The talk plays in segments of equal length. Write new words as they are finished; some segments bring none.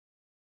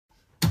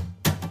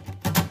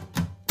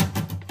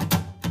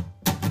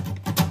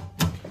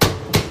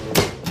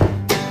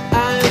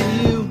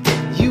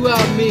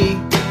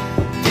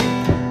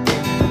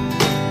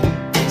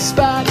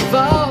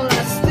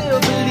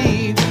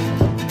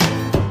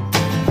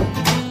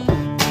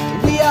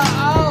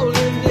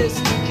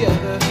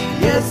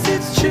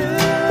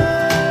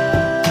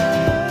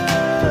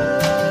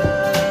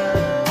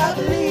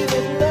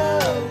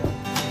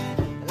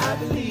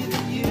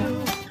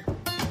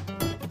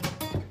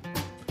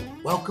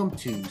Welcome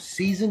to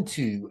Season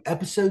 2,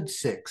 Episode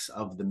 6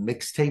 of The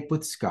Mixtape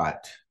with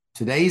Scott.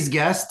 Today's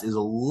guest is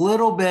a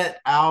little bit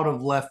out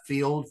of left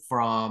field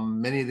from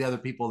many of the other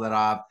people that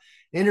I've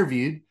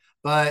interviewed,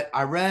 but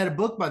I read a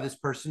book by this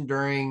person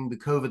during the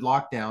COVID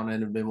lockdown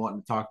and have been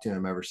wanting to talk to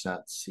him ever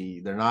since.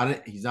 He's not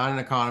an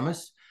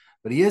economist,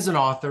 but he is an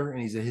author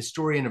and he's a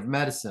historian of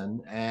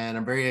medicine. And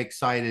I'm very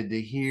excited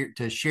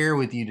to share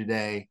with you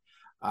today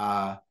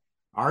our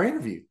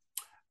interview.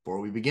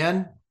 Before we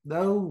begin,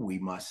 though, we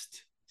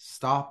must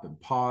stop and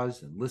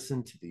pause and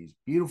listen to these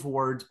beautiful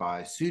words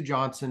by Sue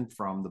Johnson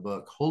from the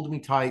book Hold Me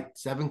Tight,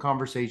 7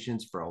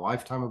 Conversations for a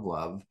Lifetime of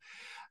Love,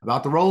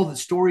 about the role that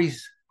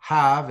stories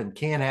have and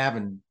can have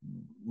and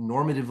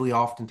normatively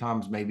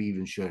oftentimes maybe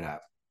even should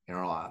have in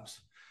our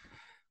lives.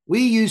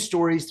 We use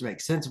stories to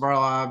make sense of our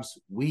lives.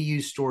 We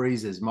use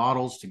stories as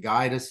models to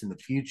guide us in the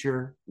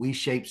future. We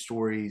shape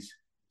stories.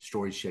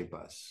 Stories shape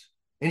us.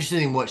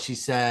 Interesting what she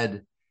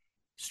said,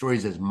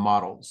 stories as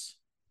models.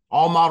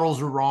 All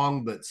models are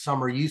wrong, but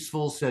some are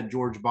useful, said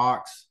George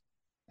Box.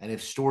 And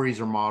if stories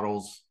are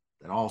models,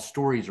 then all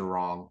stories are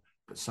wrong,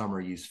 but some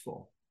are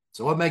useful.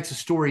 So what makes a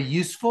story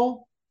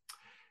useful?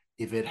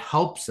 If it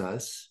helps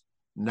us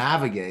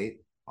navigate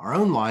our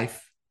own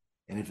life,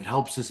 and if it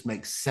helps us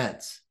make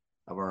sense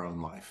of our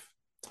own life.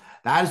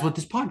 That is what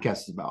this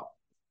podcast is about.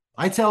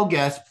 I tell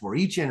guests before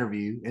each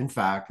interview, in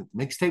fact, that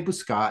Mixtape with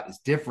Scott is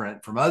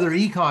different from other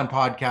econ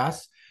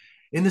podcasts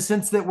in the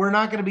sense that we're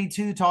not going to be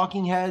two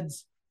talking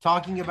heads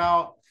talking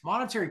about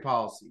monetary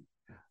policy.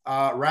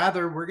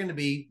 Rather, we're going to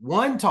be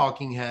one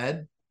talking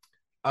head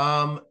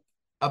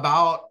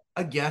about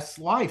a guest's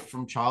life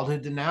from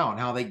childhood to now and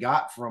how they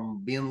got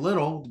from being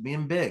little to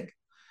being big.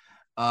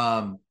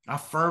 I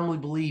firmly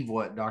believe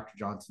what Dr.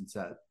 Johnson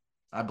said.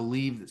 I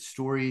believe that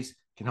stories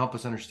can help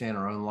us understand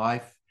our own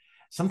life.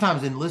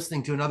 Sometimes in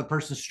listening to another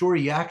person's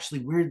story, you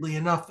actually, weirdly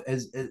enough,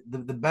 as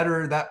the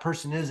better that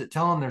person is at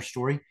telling their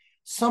story,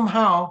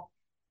 somehow,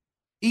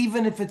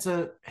 even if it's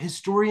a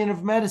historian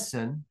of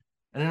medicine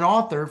and an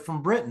author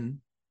from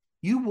Britain,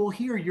 you will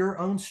hear your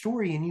own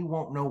story and you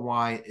won't know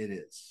why it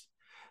is.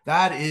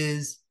 That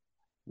is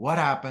what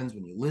happens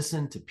when you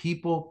listen to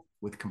people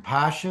with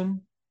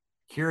compassion,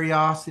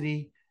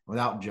 curiosity,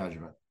 without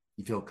judgment.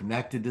 You feel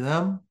connected to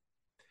them.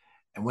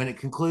 And when it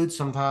concludes,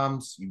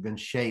 sometimes you've been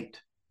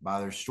shaped by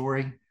their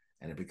story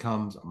and it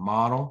becomes a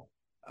model,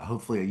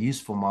 hopefully a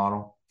useful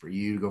model for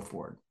you to go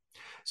forward.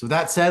 So with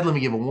that said, let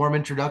me give a warm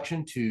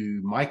introduction to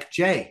Mike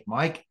J.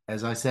 Mike,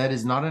 as I said,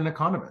 is not an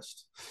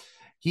economist.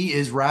 He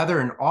is rather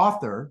an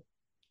author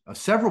of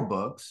several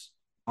books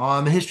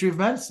on the history of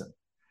medicine.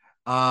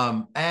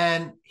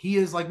 And he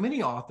is, like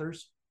many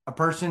authors, a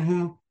person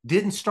who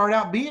didn't start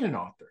out being an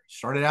author. He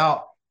started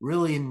out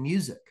really in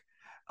music,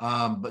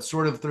 but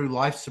sort of through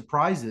life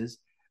surprises,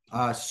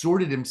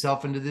 sorted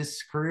himself into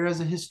this career as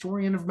a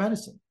historian of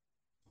medicine,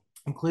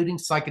 including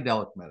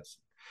psychedelic medicine.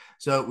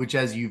 So, which,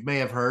 as you may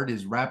have heard,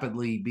 is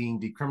rapidly being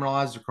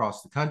decriminalized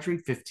across the country,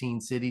 15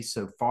 cities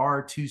so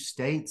far, 2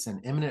 states,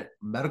 and imminent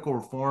medical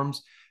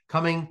reforms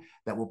coming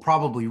that will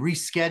probably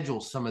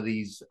reschedule some of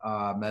these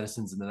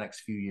medicines in the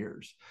next few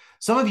years.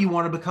 Some of you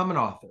want to become an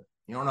author.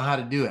 You don't know how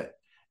to do it.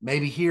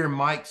 Maybe here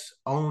Mike's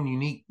own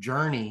unique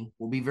journey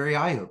will be very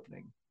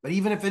eye-opening. But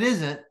even if it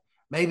isn't,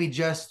 maybe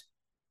just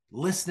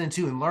listening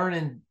to and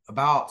learning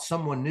about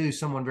someone new,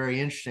 someone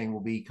very interesting will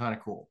be kind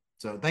of cool.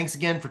 So thanks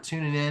again for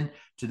tuning in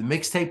to the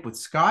Mixtape with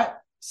Scott,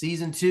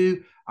 Season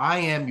 2. I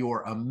am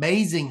your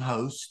amazing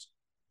host,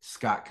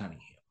 Scott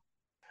Cunningham.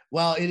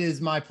 Well, it is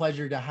my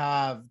pleasure to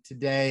have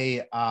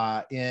today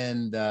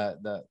in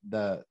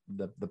the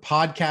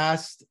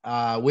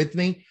podcast with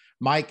me,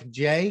 Mike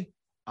J.,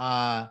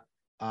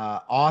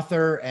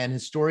 author and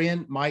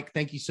historian. Mike,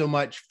 thank you so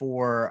much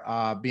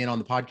for being on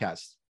the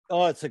podcast.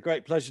 Oh, it's a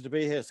great pleasure to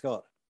be here,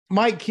 Scott.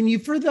 Mike, can you,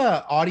 for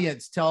the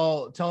audience,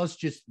 tell us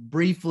just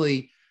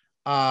briefly,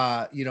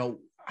 how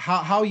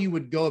you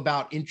would go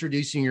about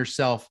introducing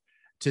yourself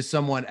to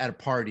someone at a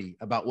party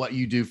about what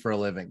you do for a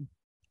living?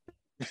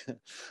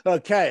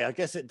 Okay, I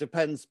guess it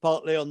depends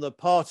partly on the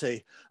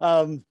party.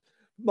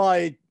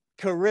 My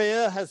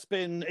career has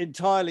been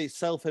entirely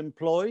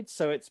self-employed,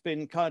 so it's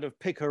been kind of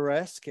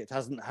picaresque. It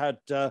hasn't had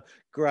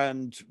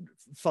grand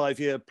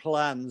 5-year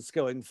plans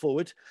going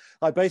forward.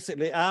 I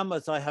basically am,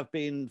 as I have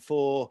been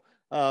for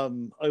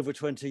over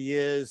 20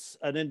 years,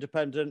 an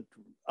independent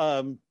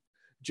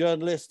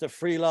journalist, a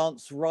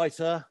freelance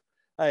writer.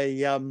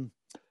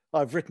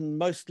 I've written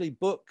mostly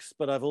books,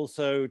 but I've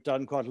also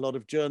done quite a lot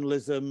of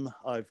journalism.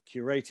 I've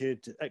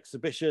curated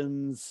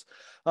exhibitions.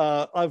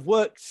 I've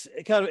worked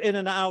kind of in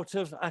and out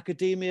of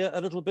academia a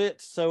little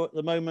bit. So at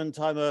the moment,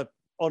 I'm an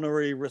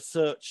honorary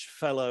research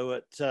fellow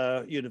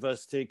at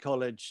University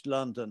College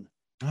London.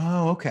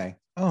 Oh, okay.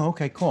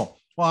 Cool.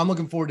 Well, I'm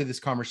looking forward to this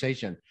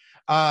conversation.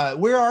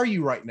 Where are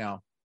you right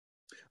now?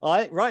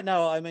 Right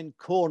now, I'm in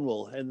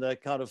Cornwall, in the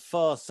kind of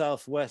far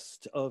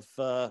southwest of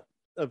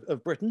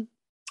Britain.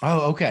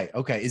 Oh, okay.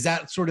 Is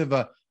that sort of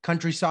a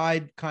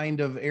countryside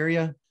kind of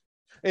area?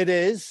 It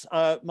is.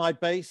 My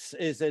base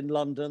is in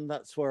London.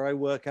 That's where I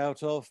work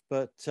out of.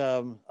 But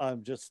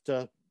I'm just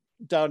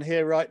down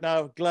here right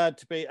now. Glad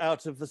to be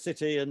out of the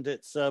city and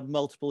its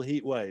multiple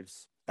heat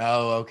waves.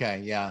 Oh,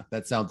 okay. Yeah.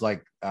 That sounds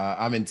like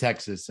I'm in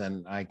Texas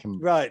and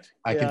Right.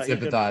 I can Yeah,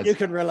 sympathize. you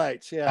can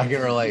relate. I Yeah.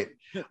 can relate.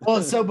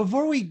 Well, so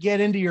before we get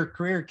into your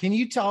career, can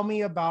you tell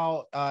me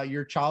about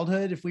your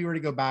childhood? If we were to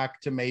go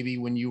back to maybe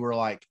when you were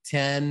like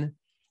 10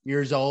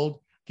 years old,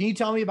 can you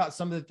tell me about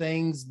some of the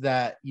things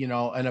that, you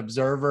know, an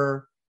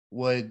observer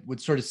would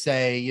sort of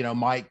say, you know,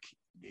 Mike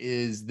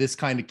is this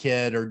kind of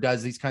kid or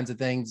does these kinds of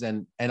things,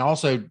 and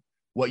also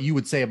what you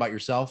would say about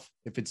yourself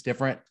if it's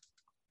different?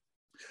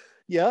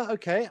 Yeah,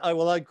 okay.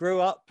 I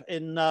grew up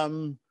in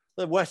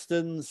the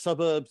western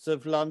suburbs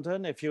of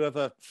London. If you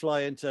ever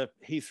fly into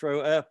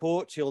Heathrow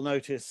Airport, you'll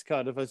notice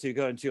kind of as you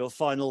go into your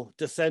final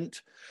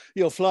descent,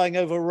 you're flying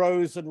over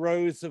rows and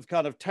rows of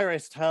kind of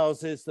terraced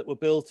houses that were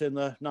built in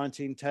the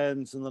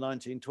 1910s and the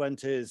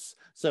 1920s.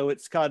 So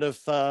it's kind of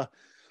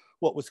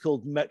what was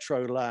called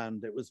Metro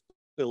Land. It was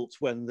built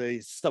when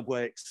the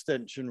subway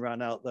extension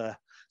ran out there.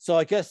 So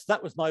I guess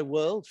that was my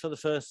world for the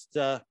first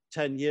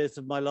 10 years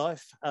of my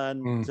life.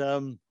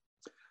 And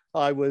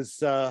I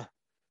was, I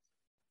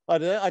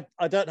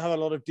don't have a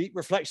lot of deep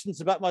reflections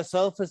about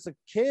myself as a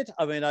kid.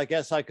 I mean, I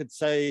guess I could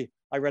say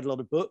I read a lot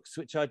of books,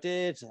 which I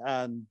did.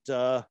 And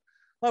I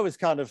was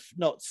kind of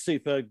not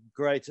super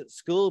great at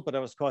school, but I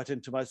was quite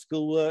into my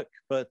schoolwork.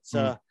 But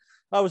I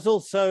was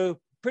also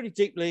pretty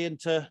deeply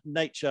into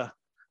nature.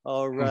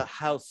 Our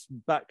house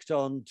backed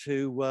on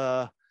to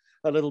a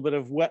little bit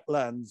of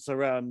wetlands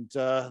around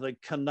the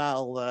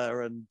canal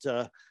there. And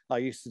I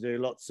used to do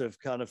lots of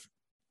kind of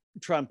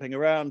tramping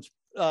around,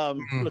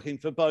 looking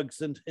for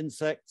bugs and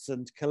insects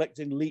and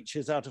collecting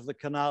leeches out of the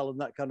canal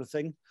and that kind of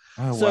thing.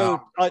 Oh,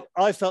 so wow.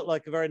 I felt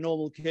like a very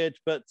normal kid,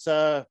 but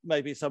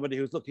maybe somebody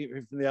who's looking at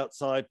me from the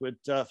outside would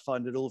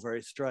find it all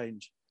very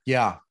strange.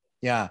 Yeah.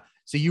 Yeah.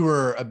 So you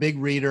were a big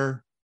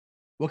reader.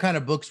 What kind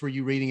of books were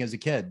you reading as a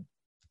kid?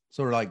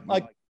 Sort of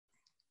like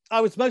I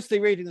was mostly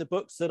reading the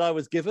books that I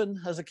was given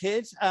as a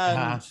kid,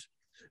 and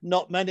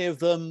not many of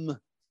them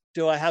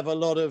do I have a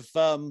lot of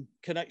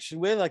connection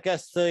with. I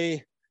guess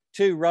the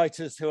two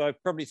writers who I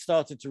probably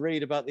started to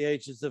read about the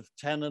ages of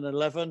 10 and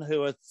 11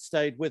 who have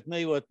stayed with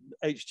me were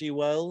H.G.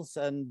 Wells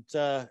and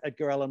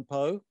Edgar Allan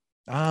Poe.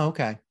 Oh,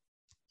 okay.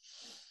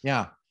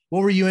 Yeah.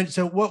 What were you in?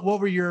 So what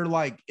were your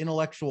like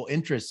intellectual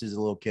interests as a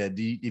little kid?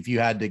 If you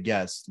had to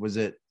guess, was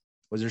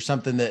there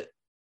something that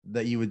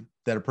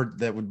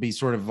would be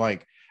sort of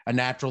like a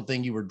natural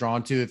thing you were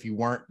drawn to if you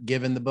weren't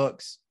given the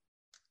books?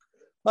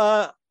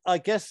 I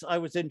guess I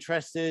was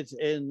interested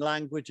in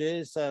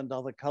languages and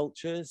other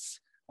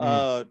cultures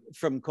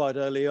from quite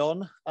early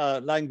on.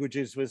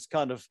 Languages was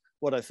kind of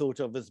what I thought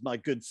of as my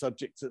good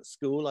subjects at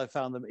school. I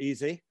found them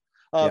easy.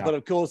 But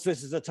of course,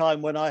 this is a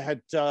time when I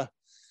had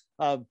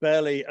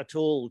barely at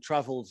all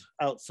traveled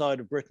outside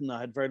of Britain.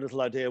 I had very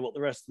little idea what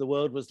the rest of the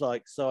world was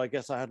like. So I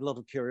guess I had a lot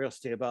of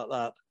curiosity about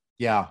that.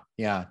 Yeah.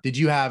 Yeah. Did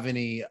you have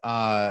any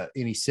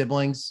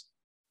siblings?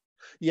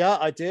 Yeah,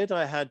 I did.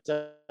 I had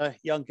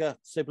younger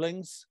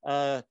siblings,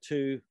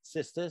 2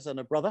 sisters and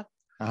a brother.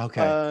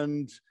 Okay.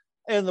 And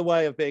in the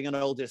way of being an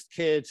oldest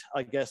kid,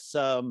 I guess,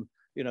 around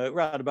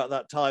about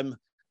that time,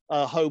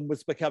 home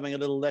was becoming a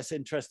little less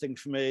interesting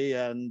for me,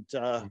 and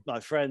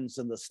my friends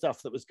and the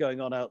stuff that was going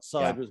on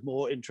outside was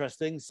more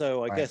interesting.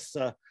 So I guess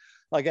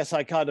I guess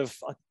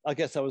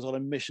I was on a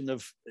mission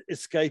of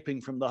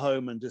escaping from the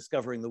home and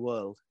discovering the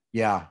world.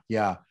 Yeah.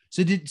 Yeah.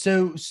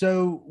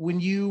 So when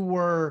you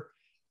were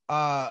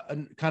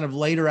kind of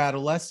later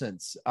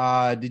adolescence,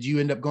 did you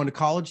end up going to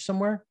college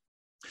somewhere?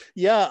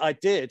 Yeah, I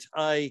did.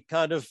 I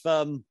kind of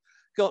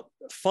got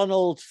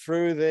funneled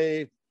through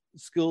the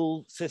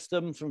school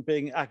system from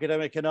being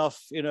academic enough,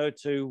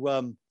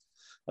 to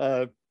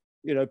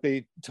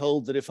be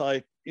told that if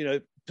I,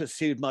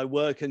 pursued my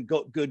work and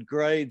got good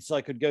grades,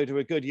 I could go to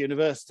a good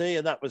university.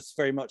 And that was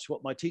very much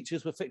what my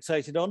teachers were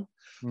fixated on.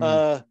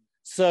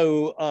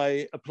 So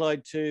I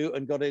applied to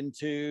and got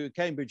into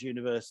Cambridge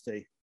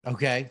University.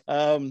 Okay.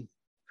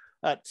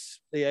 At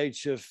the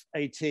age of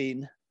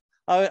 18.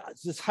 I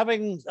was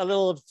having a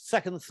little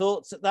second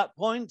thoughts at that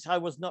point. I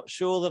was not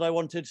sure that I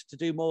wanted to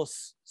do more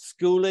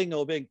schooling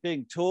or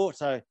being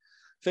taught. I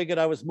figured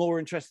I was more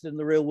interested in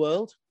the real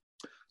world.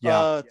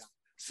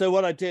 So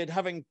what I did,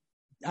 having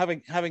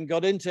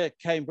got into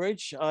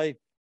Cambridge, I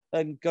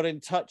then got in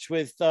touch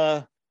with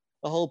a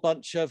whole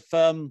bunch of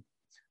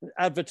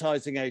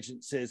advertising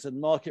agencies and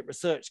market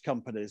research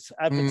companies.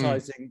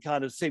 Advertising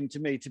kind of seemed to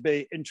me to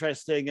be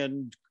interesting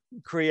and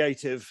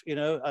creative,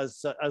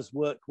 as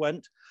work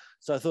went.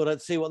 So I thought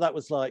I'd see what that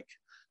was like.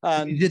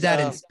 And you did that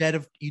instead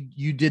of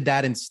you did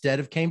that instead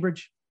of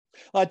Cambridge?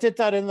 I did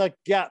that in the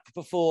gap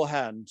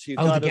beforehand.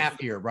 The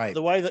gap year, right?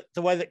 The way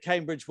that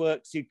Cambridge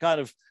works, you kind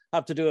of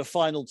have to do a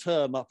final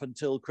term up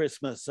until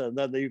Christmas, and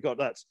then you've got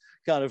that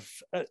kind of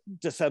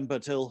December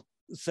till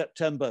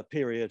September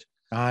period.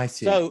 I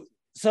see.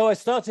 So I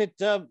started,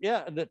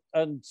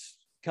 and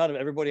kind of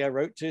everybody I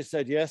wrote to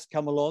said, yes,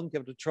 come along,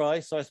 give it a try.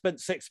 So I spent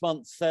 6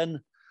 months then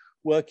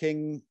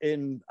working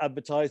in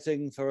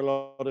advertising for a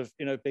lot of,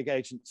 you know, big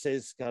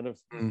agencies, kind of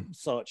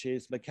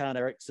Saatchi's, McCann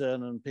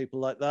Erickson and people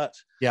like that.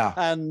 Yeah.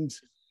 And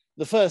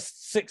the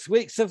first 6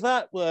 weeks of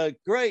that were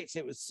great.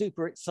 It was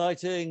super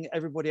exciting.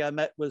 Everybody I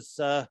met was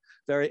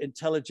very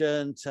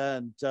intelligent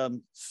and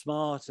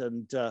smart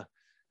and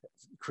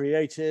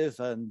creative,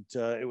 and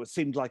it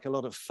seemed like a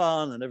lot of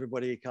fun, and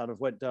everybody kind of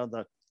went down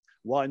the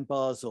wine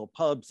bars or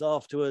pubs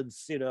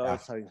afterwards, you know.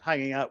 So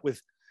hanging out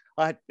with,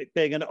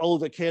 being an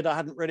older kid, I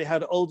hadn't really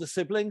had older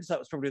siblings. That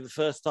was probably the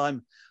first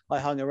time I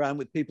hung around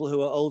with people who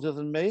were older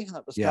than me.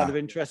 That was kind of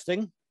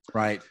interesting.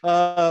 Right.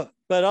 But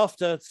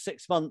after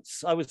 6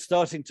 months, I was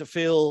starting to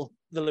feel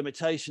the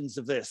limitations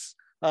of this.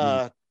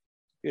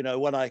 You know,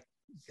 when I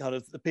kind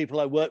of, the people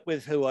I worked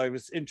with who I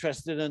was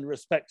interested in and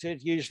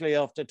respected, usually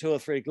after 2 or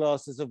 3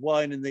 glasses of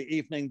wine in the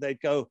evening, they'd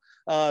go,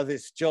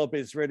 this job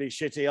is really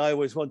shitty. I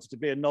always wanted to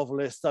be a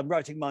novelist. I'm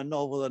writing my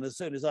novel, and as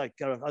soon as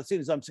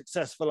I'm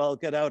successful, I'll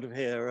get out of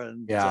here.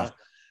 And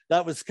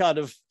that was kind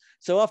of,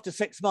 so after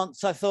 6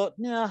 months, I thought,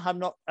 yeah, I'm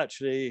not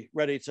actually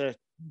ready to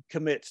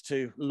commit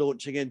to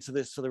launching into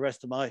this for the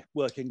rest of my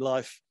working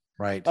life.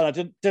 Right. And I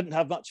didn't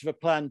have much of a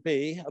plan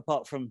B,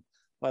 apart from,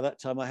 by that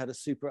time I had a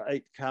Super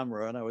 8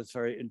 camera and I was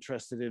very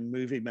interested in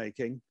movie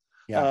making.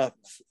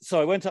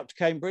 So I went up to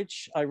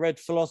Cambridge, I read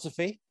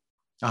philosophy,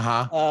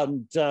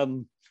 and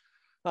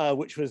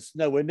which was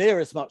nowhere near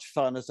as much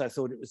fun as I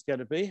thought it was going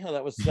to be.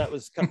 That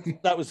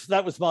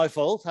was my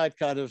fault. I'd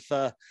kind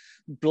of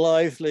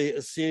blithely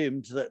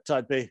assumed that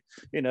I'd be,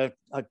 you know,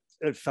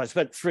 if I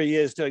spent 3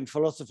 years doing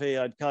philosophy,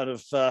 I'd kind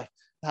of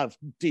have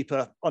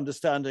deeper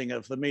understanding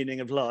of the meaning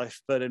of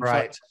life. But in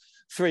fact,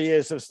 3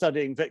 years of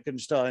studying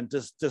Wittgenstein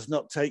does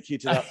not take you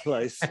to that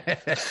place.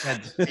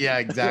 Yeah,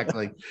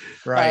 exactly.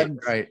 Right.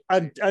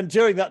 And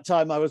during that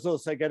time, I was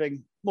also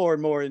getting more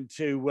and more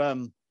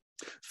into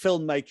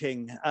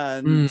filmmaking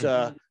and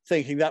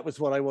thinking that was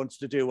what I wanted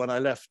to do when I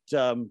left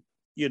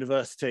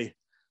university.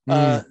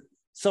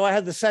 So I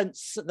had the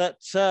sense that,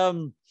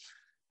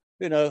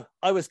 you know,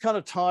 I was kind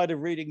of tired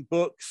of reading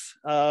books.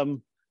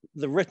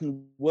 The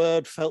written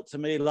word felt to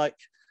me like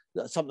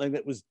something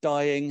that was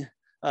dying.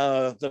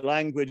 The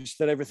language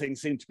that everything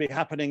seemed to be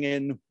happening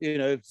in, you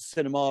know,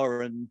 cinema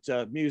and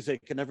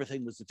music and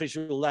everything was a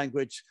visual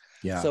language.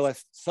 So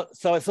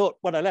I thought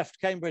when I left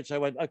Cambridge, I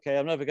went, okay,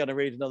 I'm never going to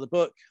read another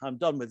book. I'm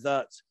done with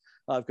that.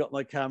 I've got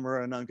my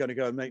camera and I'm going to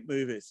go and make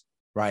movies.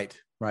 Right.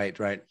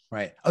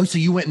 Oh, so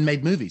you went and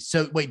made movies.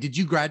 So wait, did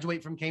you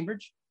graduate from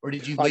Cambridge or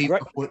did you leave?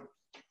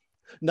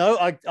 No,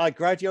 I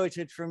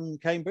graduated from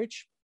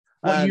Cambridge.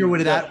 What year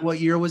was that? What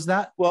year was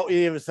that? What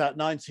year was that?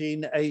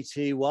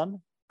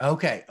 1981.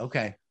 Okay.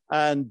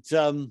 And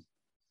that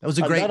was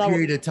a great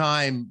period of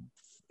time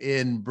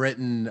in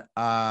Britain.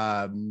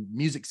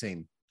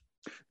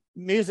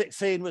 Music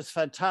scene was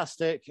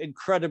fantastic,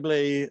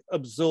 incredibly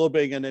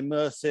absorbing and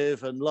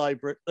immersive and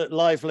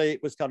lively.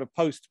 It was kind of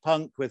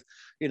post-punk with,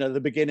 you know, the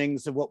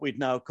beginnings of what we'd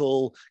now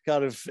call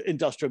kind of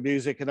industrial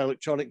music and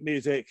electronic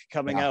music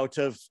coming out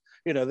of,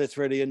 you know, this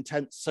really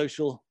intense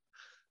social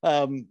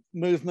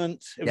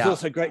movement. It was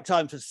also a great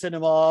time for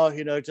cinema,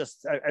 you know,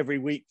 just every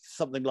week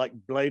something like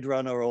Blade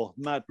Runner or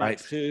Mad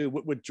Max 2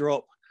 would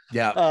drop.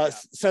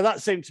 So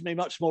that seemed to me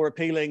much more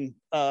appealing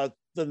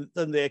than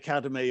the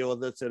academy or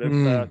the sort of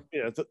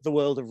you know, the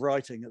world of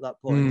writing at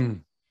that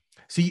point.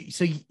 So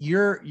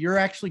you're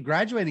actually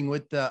graduating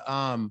with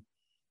the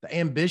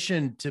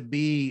ambition to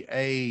be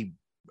a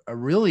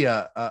really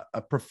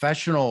a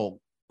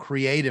professional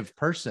creative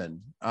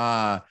person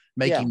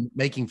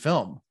making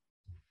film.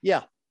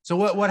 So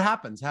what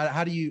happens?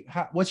 How do you,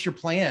 what's your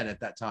plan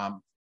at that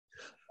time?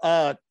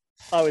 I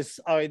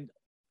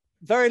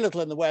very little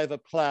in the way of a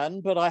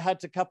plan, but I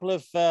had a couple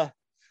of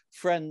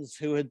friends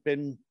who had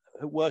been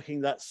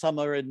working that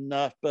summer in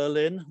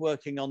Berlin,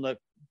 working on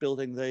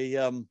building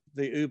the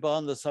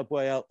U-Bahn, the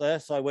subway out there.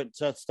 So I went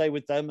to stay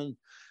with them and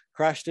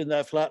crashed in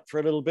their flat for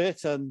a little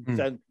bit, and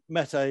then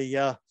met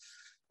a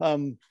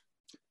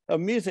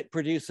music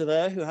producer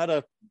there who had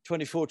a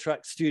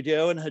 24-track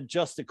studio and had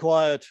just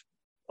acquired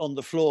on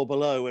the floor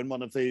below in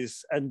one of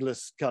these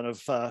endless kind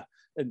of,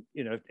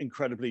 you know,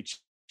 incredibly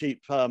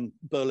cheap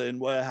Berlin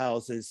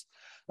warehouses,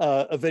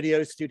 a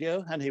video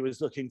studio, and he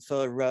was looking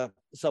for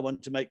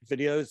someone to make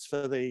videos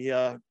for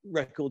the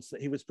records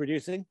that he was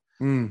producing.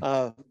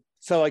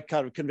 So I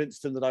kind of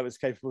convinced him that I was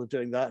capable of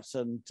doing that,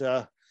 and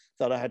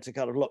that I had to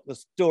kind of lock the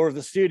door of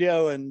the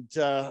studio and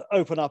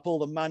open up all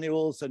the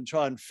manuals and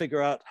try and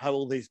figure out how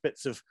all these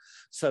bits of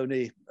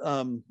Sony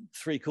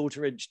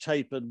 3/4-inch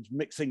tape and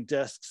mixing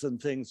desks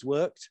and things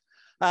worked.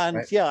 And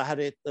I had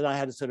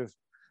a sort of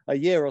a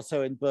year or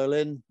so in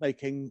Berlin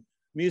making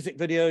music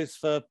videos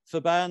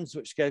for bands,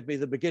 which gave me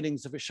the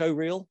beginnings of a show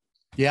reel.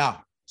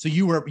 So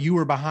you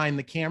were behind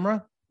the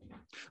camera?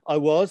 I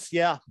was,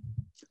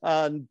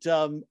 and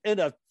in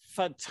a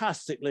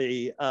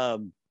fantastically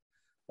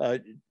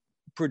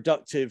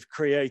productive,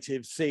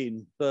 creative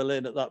scene.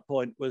 Berlin at that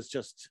point was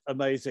just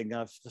amazing.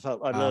 I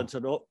felt I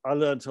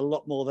learned a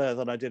lot more there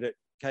than I did at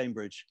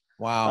Cambridge.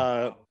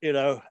 Wow. You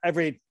know,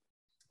 every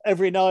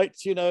night,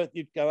 you know,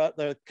 you'd go out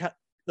there,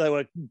 there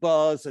were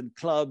bars and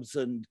clubs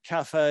and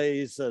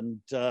cafes, and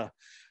there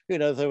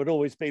would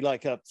always be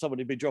like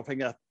somebody be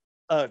dropping a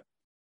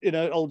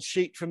old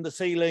sheet from the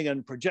ceiling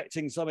and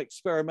projecting some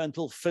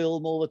experimental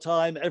film all the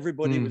time.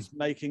 Everybody was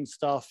making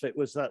stuff. It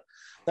was that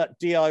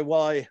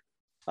DIY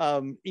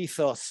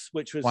ethos,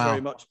 which was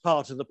very much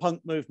part of the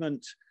punk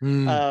movement,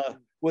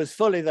 was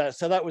fully there.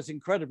 So that was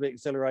incredibly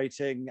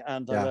exhilarating,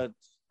 and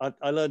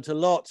I learned a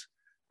lot.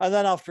 And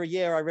then after a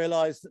year, I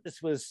realized that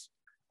this was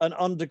an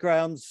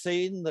underground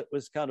scene that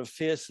was kind of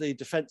fiercely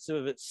defensive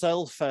of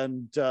itself,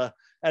 and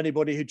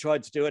anybody who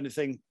tried to do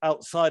anything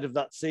outside of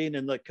that scene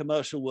in the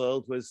commercial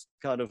world was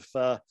kind of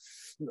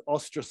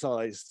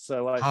ostracized.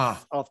 So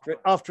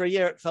after a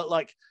year, it felt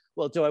like,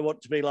 well, do I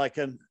want to be like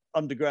an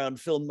underground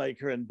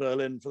filmmaker in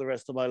Berlin for the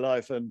rest of my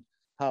life, and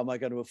how am I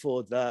going to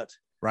afford that?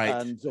 Right.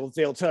 And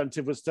the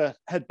alternative was to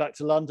head back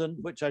to London,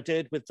 which I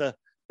did with the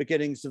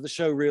beginnings of the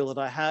show reel that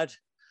I had.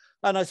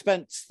 And I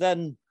spent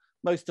then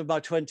most of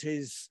my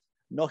 20s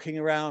knocking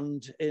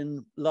around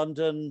in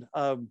London,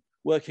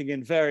 working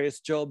in various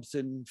jobs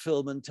in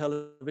film and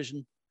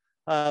television,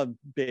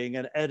 being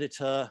an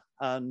editor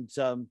and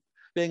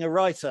being a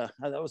writer.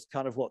 And that was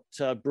kind of what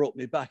brought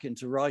me back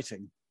into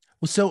writing.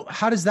 Well, so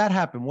how does that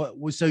happen? What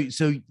was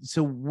so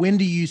when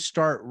do you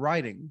start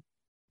writing?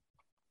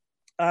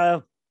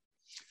 I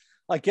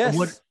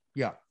guess.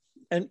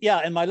 In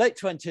my late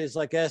 20s,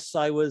 I guess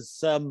I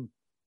was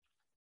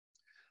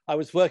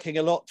working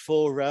a lot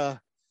for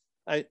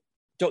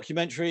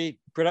documentary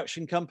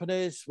production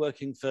companies,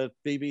 working for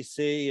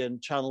BBC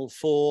and Channel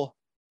 4,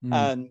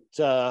 and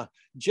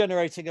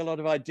generating a lot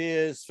of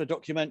ideas for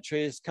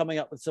documentaries, coming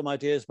up with some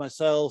ideas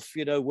myself,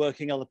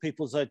 working other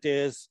people's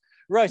ideas,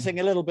 writing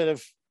little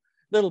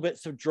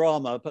bits of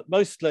drama, but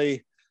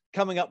mostly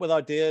coming up with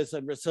ideas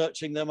and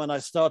researching them. And I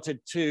started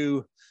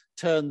to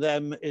turn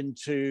them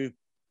into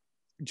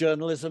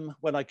journalism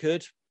when I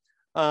could,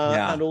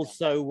 and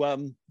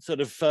also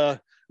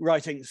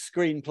writing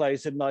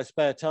screenplays in my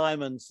spare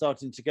time and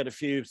starting to get a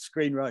few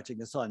screenwriting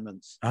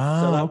assignments.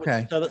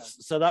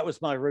 So that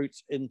was my route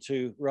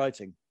into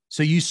writing.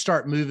 So you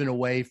start moving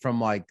away from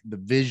like the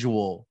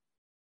visual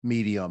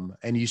medium,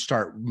 and you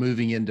start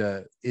moving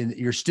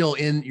you're still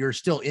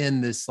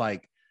in this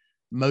like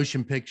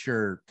motion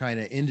picture kind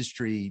of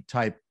industry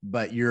type,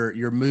 but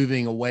you're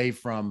moving away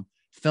from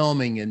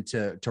filming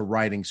into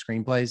writing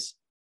screenplays.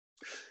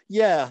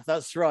 Yeah,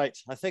 that's right.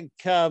 I think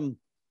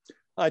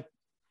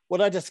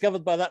what I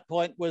discovered by that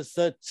point was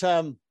that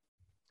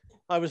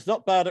I was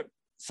not bad at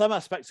some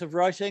aspects of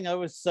writing. I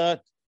was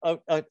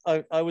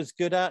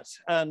good at,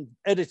 and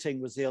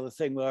editing was the other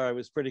thing where I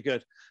was pretty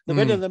good. The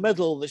bit in the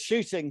middle, the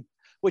shooting,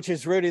 which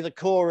is really the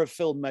core of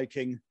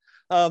filmmaking.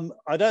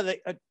 I don't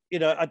think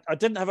I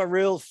didn't have a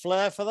real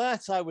flair for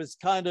that. I was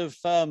kind of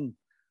I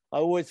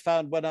always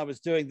found when I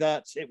was doing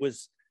that, it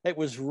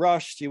was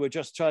rushed. You were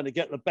just trying to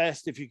get the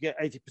best. If you get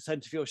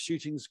 80% of your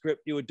shooting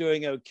script, you were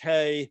doing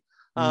okay.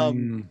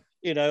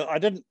 I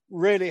didn't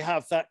really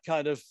have that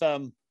kind of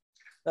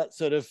that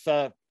sort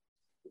of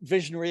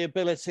visionary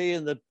ability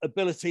and the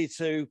ability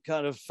to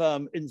kind of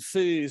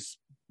enthuse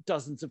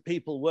dozens of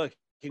people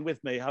working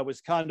with me. I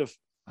was kind of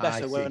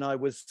better when I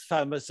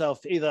found myself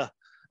either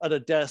at a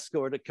desk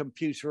or at a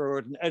computer or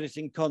at an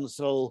editing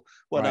console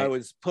when I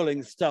was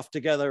pulling stuff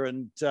together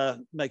and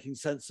making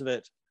sense of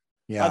it.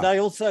 Yeah. And I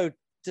also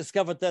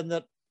discovered then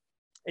that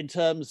in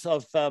terms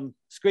of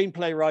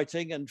screenplay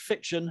writing and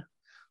fiction,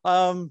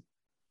 I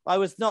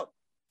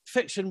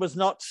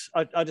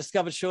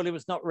discovered surely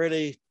was not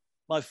really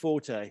my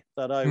forte,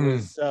 that I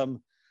was,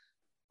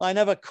 I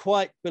never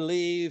quite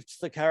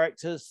believed the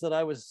characters that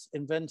I was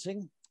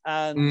inventing,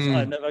 and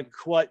I never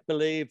quite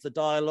believed the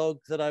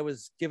dialogue that I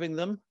was giving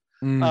them.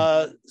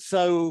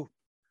 So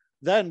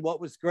then what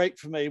was great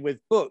for me with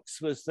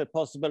books was the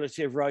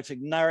possibility of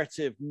writing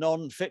narrative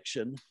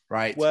non-fiction,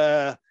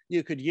 where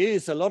you could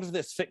use a lot of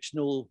this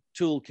fictional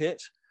toolkit.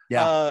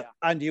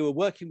 And you were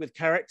working with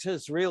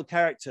characters, real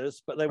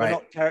characters, but they were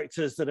not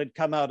characters that had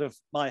come out of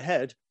my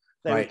head.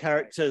 They were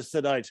characters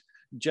that I'd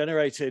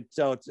generated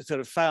or sort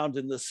of found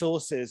in the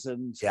sources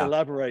and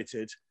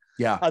elaborated.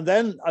 And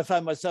then I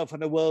found myself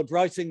in a world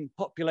writing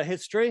popular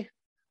history,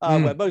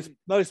 where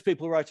most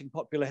people writing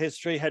popular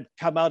history had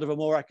come out of a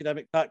more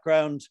academic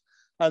background,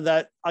 and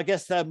that I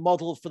guess their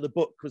model for the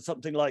book was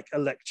something like a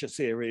lecture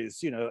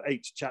series,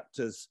 8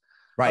 chapters.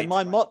 And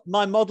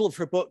my model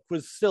for a book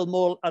was still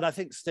more, and I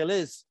think still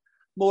is,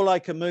 more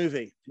like a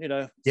movie,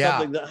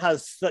 something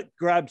that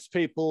grabs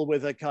people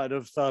with a kind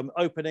of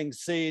opening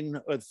scene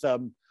with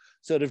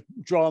sort of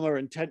drama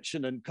and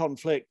tension and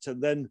conflict,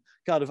 and then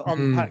kind of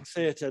unpacks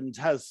it and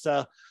has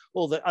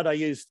and I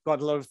used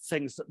quite a lot of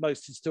things that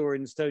most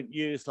historians don't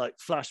use, like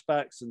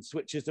flashbacks and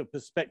switches of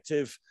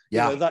perspective,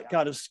 that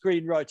kind of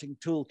screenwriting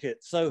toolkit.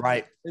 So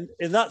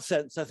in that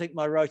sense, I think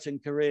my writing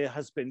career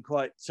has been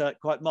quite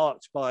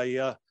marked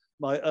by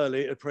my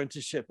early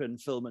apprenticeship in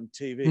film and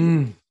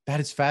TV. That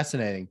is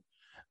fascinating.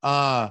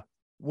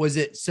 Was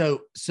it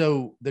so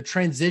the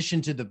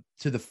transition to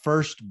the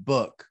first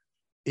book,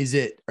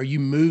 are you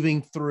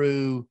moving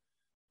through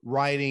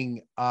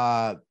writing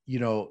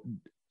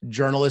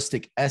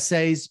journalistic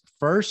essays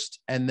first,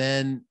 and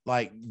then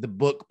like the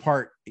book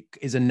part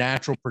is a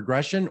natural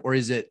progression, or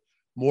is it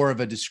more of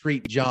a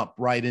discrete jump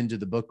right into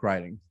the book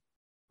writing?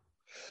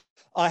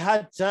 I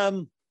had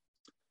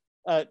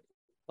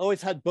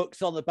always had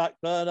books on the back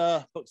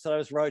burner, books that I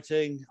was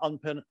writing,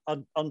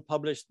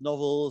 unpublished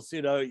novels.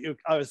 I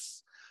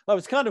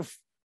was kind of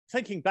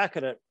thinking back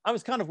at it. I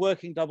was kind of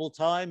working double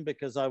time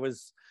because I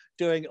was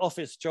doing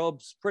office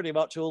jobs pretty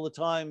much all the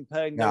time,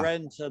 paying the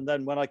rent. And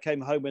then when I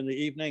came home in the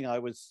evening, I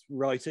was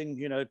writing,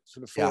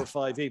 sort of 4 or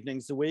 5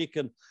 evenings a week.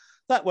 And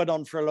that went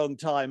on for a long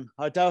time.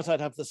 I doubt I'd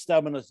have the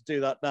stamina to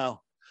do that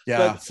now.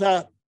 Yeah.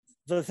 But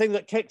the thing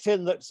that kicked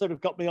in that sort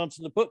of got me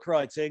onto the book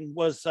writing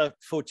was a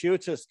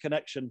fortuitous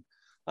connection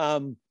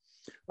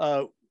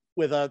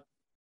with a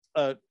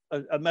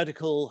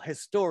medical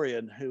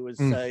historian who was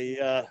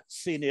a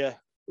senior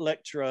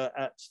lecturer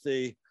at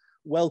the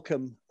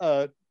Wellcome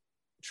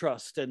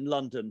Trust in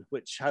London,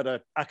 which had an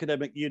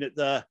academic unit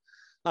there.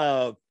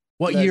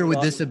 What year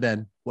would this have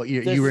been? What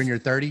year? You were in your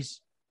 30s?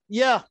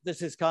 Yeah,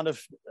 this is kind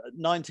of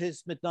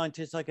 90s, mid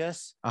 90s, I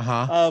guess.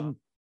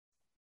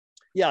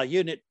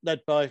 Unit led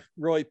by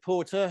Roy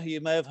Porter, who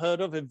you may have heard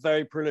of, a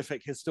very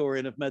prolific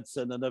historian of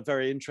medicine, and a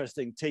very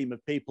interesting team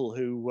of people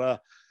who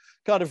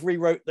kind of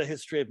rewrote the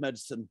history of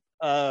medicine,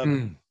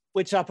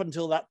 which up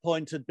until that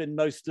point had been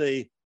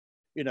mostly,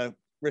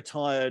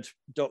 retired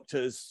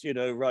doctors,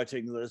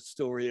 writing the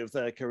story of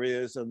their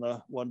careers and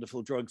the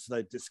wonderful drugs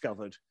they'd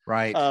discovered.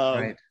 Right.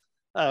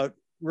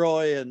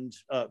 Roy and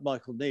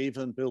Michael Neve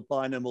and Bill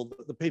Bynum, all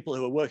the people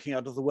who were working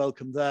out of the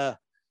Wellcome there,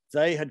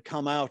 they had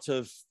come out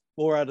of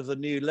the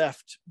New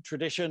Left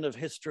tradition of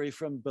history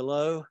from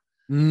below.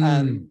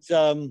 And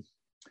so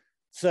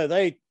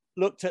they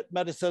looked at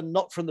medicine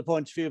not from the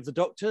point of view of the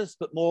doctors,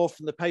 but more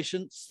from the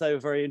patients. They were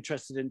very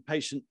interested in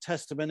patient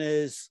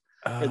testimonies,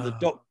 in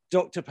the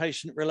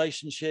doctor-patient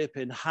relationship,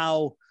 in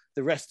how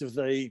the rest of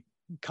the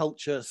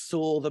culture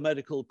saw the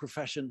medical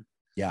profession.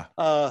 Yeah.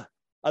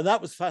 And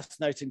that was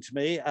fascinating to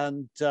me.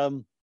 And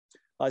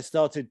I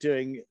started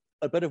doing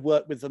a bit of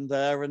work with them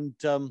there. And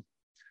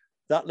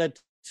that led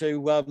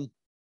to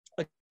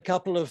a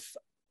couple of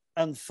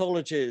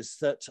anthologies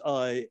that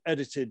I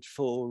edited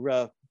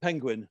for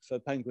Penguin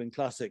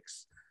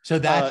Classics. So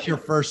that's your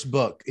first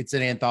book. It's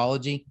an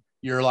anthology.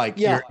 You're like,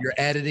 you're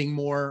editing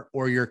more,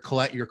 or you're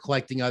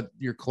collecting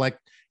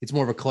it's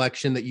more of a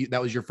collection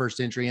that was your first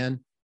entry in.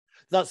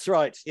 That's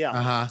right.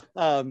 Yeah.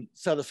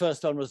 So the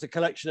first one was a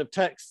collection of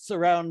texts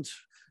around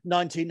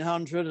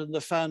 1900 and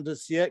the fin de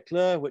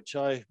siècle, which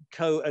I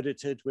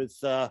co-edited with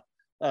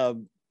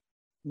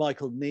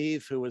Michael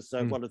Neve, who was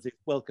one of the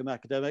Wellcome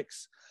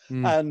academics.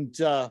 And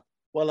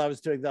while I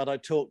was doing that, I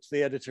talked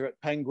the editor at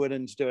Penguin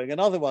into doing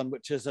another one,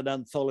 which is an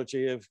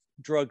anthology of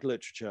drug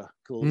literature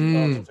called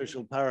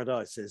Artificial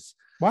Paradises.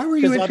 Why were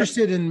you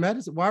interested in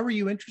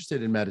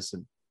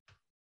medicine?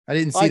 I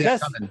didn't see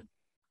that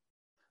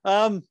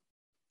coming.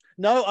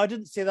 No, I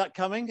didn't see that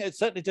coming. It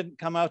certainly didn't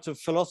come out of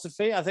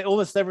philosophy. I think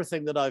almost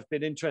everything that I've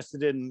been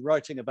interested in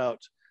writing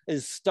about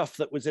is stuff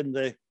that was in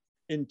the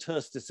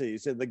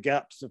interstices, in the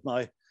gaps of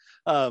my,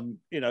 a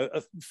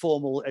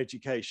formal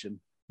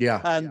education.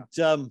 Yeah. And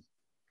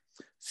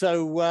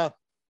so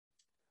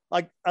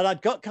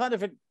I'd got kind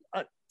of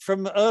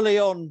from early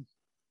on,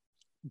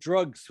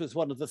 drugs was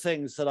one of the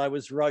things that I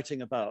was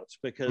writing about,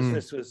 because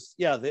this was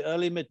the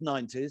early mid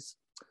 90s.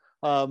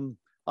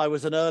 I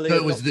was an early. So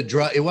it was the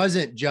drug. It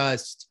wasn't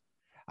just.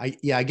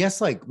 I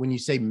guess like when you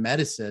say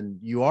medicine,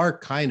 you are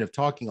kind of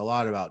talking a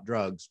lot about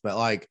drugs, but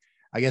like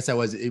I guess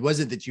it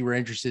wasn't that you were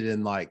interested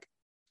in like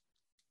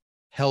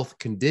health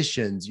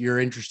conditions. You're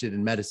interested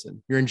in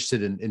medicine. You're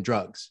interested in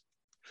drugs.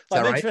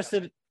 I'm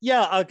interested.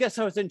 Yeah, I guess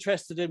I was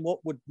interested in what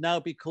would now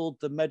be called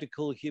the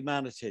medical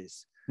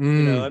humanities.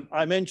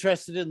 I'm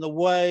interested in the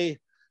way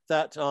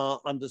that our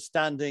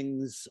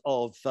understandings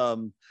of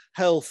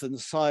health and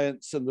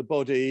science and the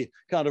body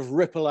kind of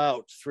ripple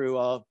out through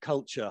our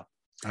culture.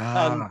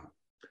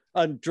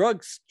 And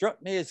drugs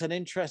struck me as an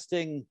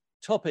interesting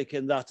topic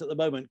in that at the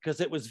moment, because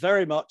it was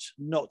very much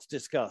not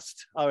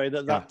discussed. I mean,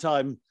 at that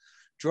time,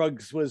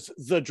 drugs was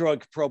the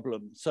drug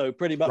problem. So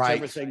pretty much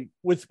everything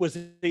was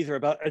either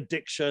about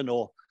addiction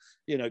or,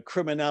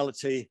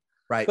 criminality.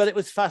 Right. But it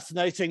was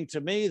fascinating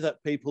to me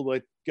that people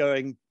were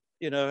going,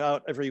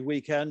 out every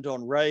weekend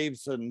on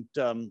raves and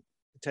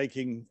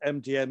taking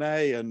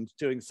MDMA and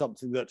doing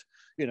something that,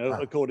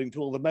 according to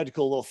all the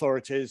medical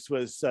authorities,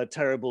 was a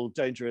terrible,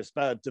 dangerous,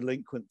 bad,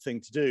 delinquent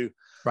thing to do.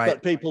 Right.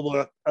 But people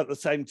were at the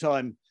same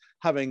time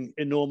having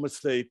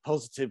enormously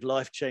positive,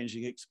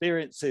 life-changing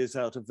experiences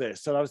out of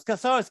this. And I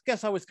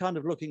guess I was kind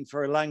of looking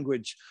for a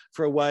language,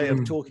 for a way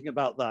of talking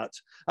about that,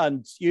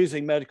 and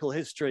using medical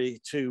history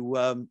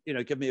to,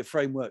 give me a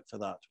framework for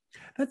that.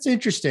 That's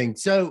interesting.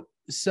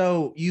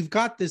 So you've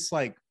got this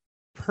like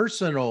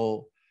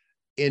personal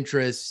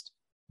interest,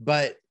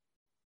 but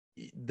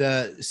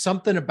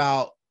something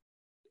about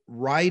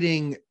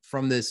writing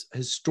from this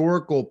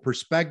historical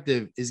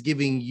perspective is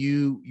giving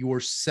you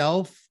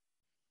yourself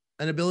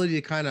an ability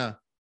to kind of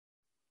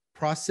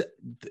process,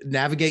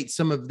 navigate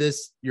some of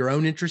this, your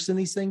own interest in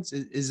these things?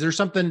 Is there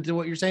something to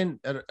what you're saying?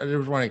 I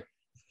just want to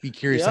be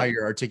curious how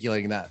you're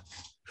articulating that.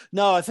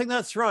 No, I think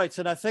that's right.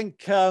 And I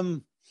think, I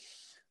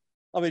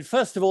mean,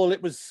 first of all,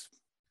 it was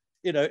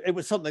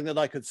something that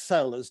I could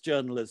sell as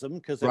journalism,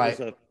 because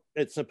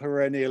it's a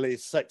perennially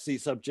sexy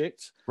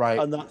subject. Right.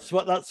 And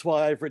that's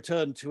why I've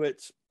returned to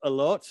it a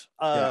lot.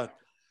 I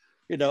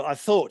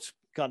thought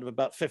kind of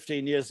about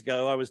 15 years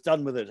ago, I was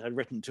done with it. I'd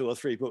written 2 or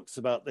 3 books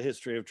about the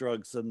history of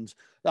drugs, and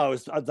I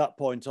was at that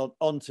point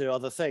on to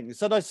other things.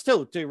 And I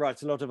still do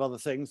write a lot of other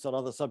things on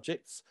other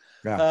subjects.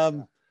 Yeah.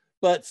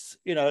 But,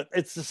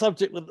 it's a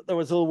subject that there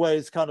was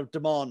always kind of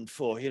demand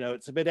for.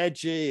 It's a bit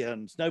edgy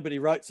and nobody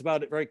writes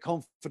about it very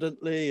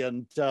confidently.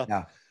 And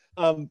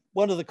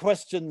one of the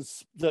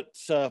questions that,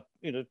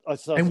 I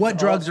started. And what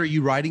drugs are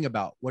you writing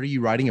about? What are you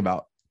writing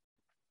about?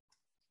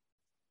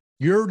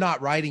 You're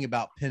not writing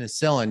about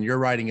penicillin. You're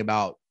writing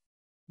about.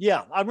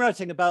 Yeah, I'm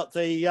writing about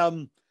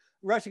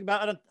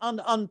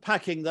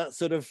unpacking that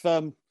sort of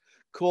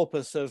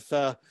corpus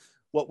of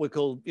what we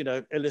call,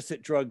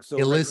 illicit drugs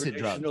or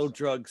recreational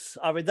drugs.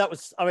 I mean,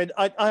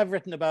 I have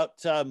written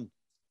about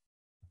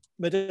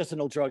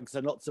medicinal drugs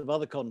in lots of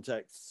other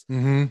contexts,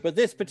 but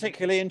this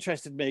particularly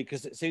interested me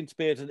because it seemed to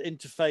be at an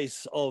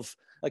interface of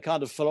a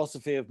kind of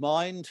philosophy of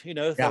mind.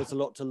 There was a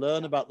lot to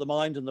learn about the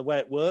mind and the way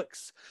it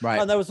works.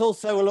 Right. And there was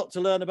also a lot to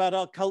learn about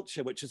our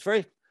culture, which is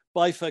very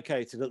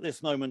bifurcated at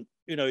this moment.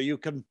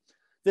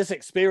 This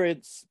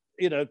experience,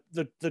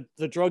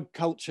 the drug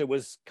culture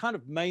was kind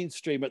of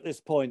mainstream at this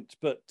point,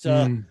 but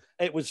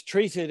it was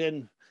treated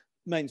in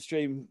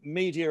mainstream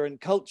media and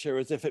culture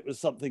as if it was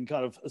something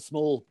kind of a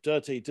small,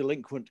 dirty,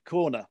 delinquent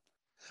corner,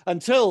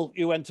 until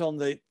you went on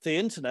the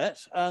internet.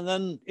 And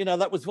then,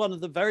 that was one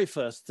of the very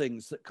first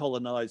things that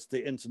colonized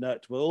the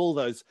internet, were all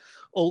those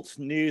alt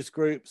news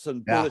groups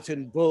and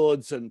bulletin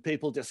boards and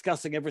people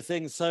discussing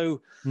everything.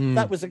 So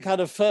that was a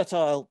kind of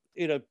fertile,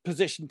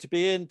 position to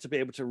be in, to be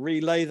able to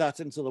relay that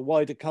into the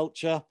wider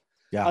culture.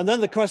 Yeah. And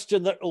then the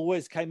question that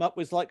always came up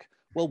was like,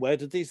 well, where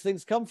did these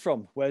things come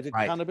from? Where did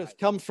cannabis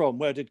come from?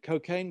 Where did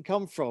cocaine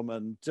come from?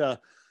 And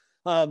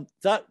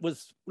that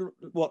was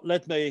what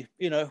led me,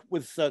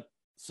 with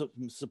some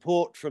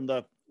support from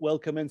the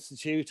Wellcome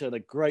Institute and a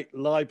great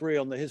library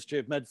on the history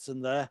of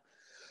medicine there.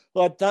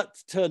 But that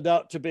turned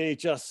out to be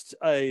just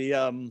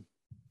a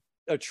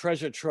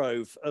treasure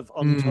trove of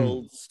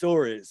untold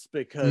stories,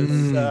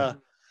 because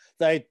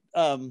they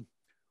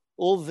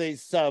all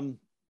these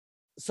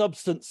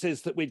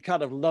substances that we'd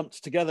kind of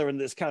lumped together in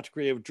this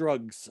category of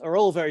drugs are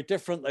all very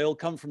different. They all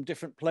come from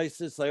different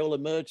places. They all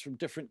emerge from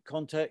different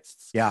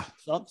contexts. Yeah.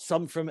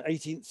 Some from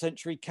 18th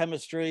century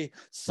chemistry,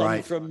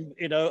 some from,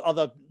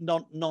 other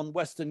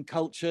non-Western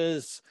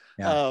cultures.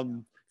 Yeah.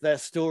 Their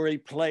story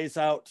plays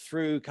out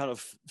through kind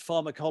of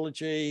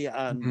pharmacology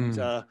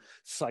and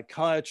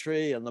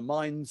psychiatry and the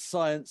mind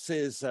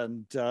sciences,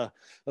 and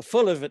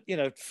full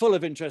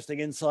of interesting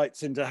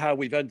insights into how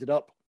we've ended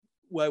up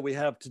where we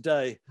have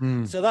today.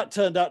 So that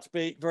turned out to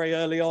be very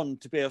early on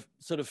to be a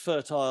sort of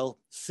fertile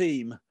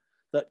seam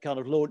that kind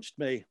of launched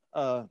me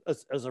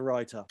as a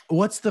writer.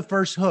 What's the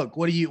first hook?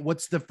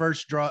 What's the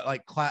first draw?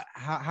 Like,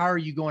 how are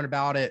you going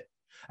about it?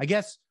 I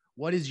guess,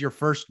 what is your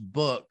first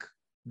book,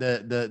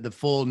 the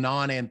full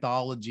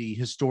non-anthology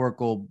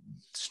historical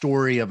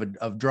story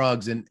of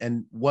drugs,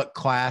 and what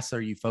class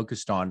are you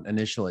focused on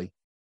initially?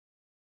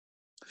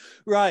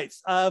 Right.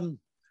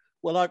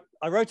 Well,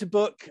 I wrote a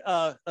book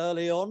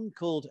early on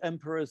called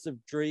Emperors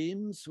of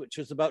Dreams, which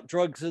was about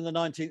drugs in the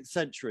 19th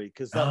century,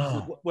 because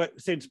that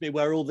seemed to be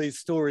where all these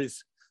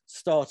stories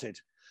started.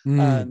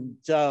 And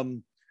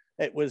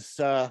it was,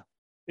 at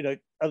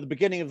the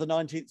beginning of the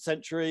 19th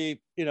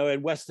century,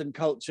 in Western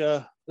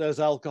culture,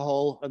 there's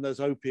alcohol and there's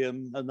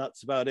opium, and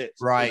that's about it.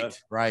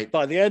 Right, right.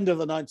 By the end of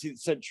the 19th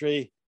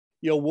century,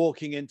 you're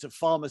walking into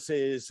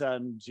pharmacies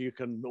and you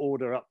can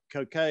order up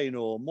cocaine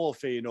or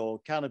morphine or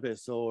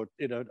cannabis or,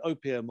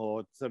 opium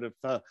or sort of,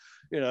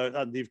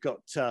 and you've got,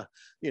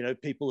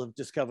 people have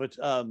discovered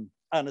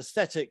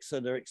anesthetics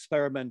and are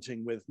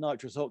experimenting with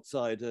nitrous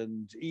oxide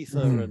and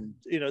ether. And,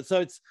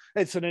 so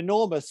it's an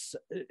enormous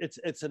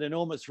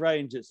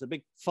range. It's a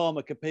big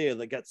pharmacopoeia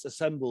that gets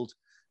assembled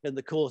in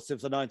the course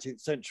of the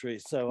 19th century.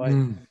 So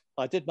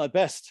I did my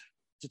best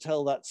to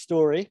tell that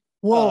story.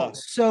 Well,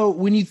 so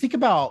when you think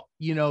about,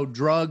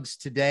 drugs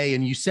today,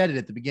 and you said it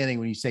at the beginning,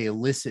 when you say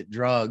illicit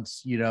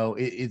drugs,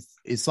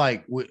 it's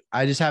like,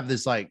 I just have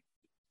this like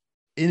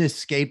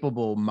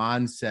inescapable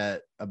mindset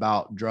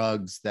about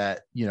drugs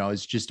that,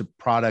 is just a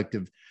product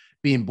of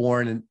being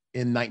born in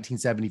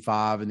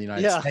 1975 in the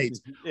United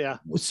States. Yeah.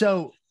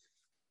 So,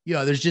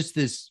 there's just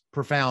this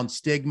profound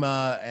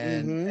stigma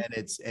and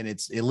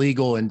it's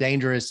illegal and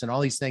dangerous and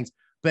all these things.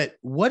 But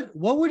what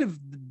would have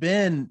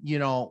been,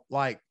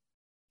 like,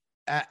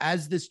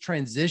 as this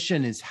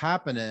transition is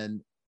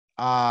happening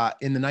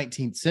in the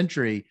 19th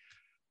century,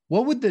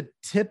 what would the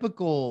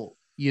typical,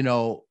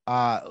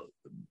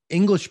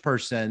 English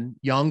person,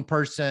 young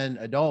person,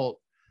 adult,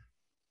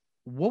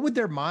 what would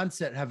their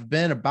mindset have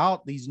been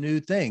about these new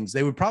things?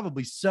 They were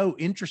probably so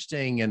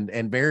interesting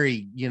and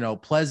very,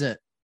 pleasant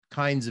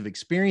kinds of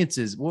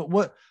experiences.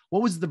 What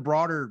was the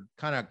broader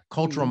kind of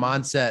cultural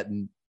mindset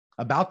and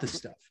about this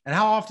stuff? And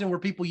how often were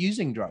people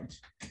using drugs?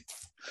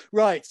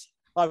 Right.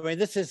 I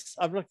mean,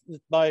 I'm looking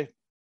at my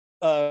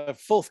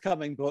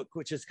forthcoming book,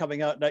 which is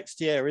coming out next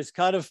year, is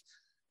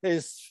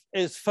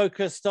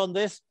focused on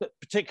this, but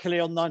particularly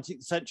on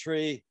 19th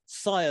century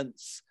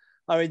science.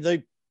 I mean,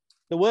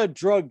 the word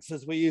drugs,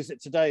 as we use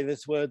it today,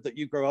 this word that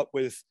you grew up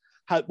with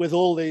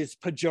all these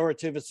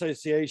pejorative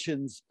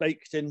associations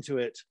baked into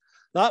it,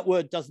 that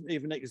word doesn't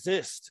even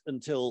exist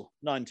until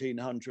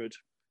 1900.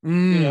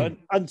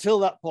 Until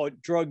that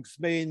point, drugs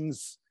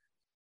means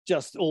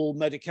just all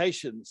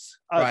medications,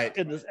 right?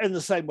 In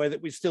the same way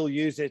that we still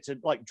use it in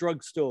like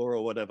drugstore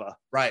or whatever.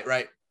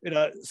 Right.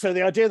 So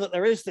the idea that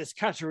there is this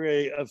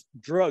category of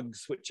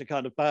drugs which are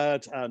kind of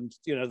bad, and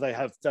they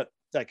have that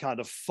they're kind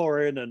of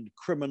foreign and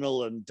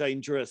criminal and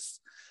dangerous,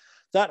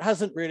 that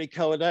hasn't really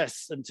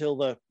coalesced until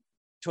the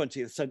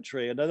 20th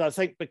century. And I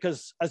think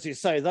because, as you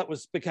say, that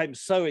became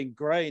so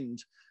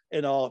ingrained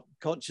in our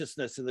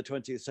consciousness in the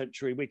 20th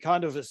century, we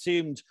kind of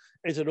assumed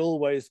it had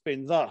always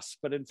been thus.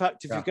 But in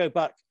fact, if you go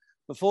back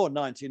before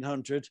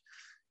 1900,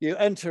 you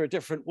enter a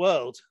different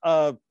world.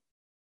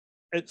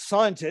 It's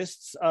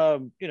scientists,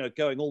 going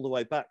all the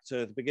way back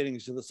to the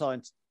beginnings of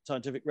the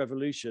scientific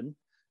revolution,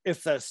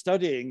 if they're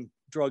studying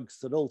drugs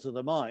that alter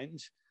the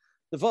mind,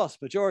 the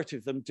vast majority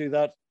of them do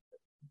that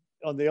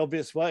on the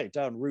obvious way,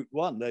 down Route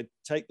 1. They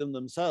take them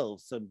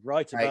themselves and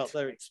write about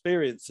their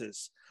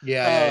experiences.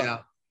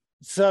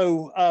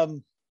 So,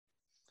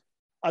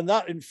 and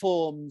that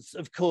informs,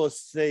 of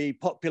course, the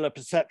popular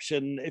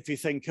perception. If you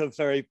think of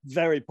very,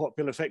 very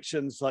popular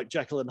fictions like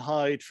Jekyll and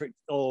Hyde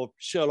or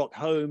Sherlock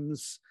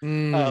Holmes,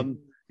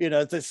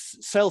 this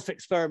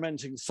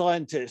self-experimenting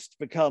scientist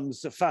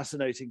becomes a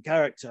fascinating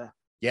character.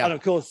 Yeah. And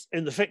of course,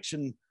 in the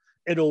fiction,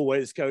 it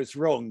always goes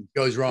wrong.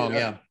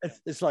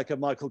 It's like a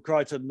Michael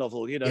Crichton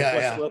novel.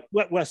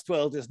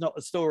 Westworld is not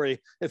a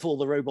story if all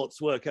the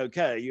robots work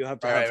okay. You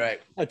have to have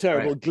a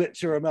terrible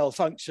glitch or a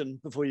malfunction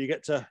before you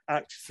get to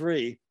Act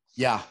 3.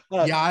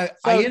 I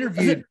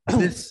interviewed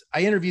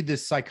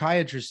this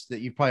psychiatrist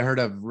that you've probably heard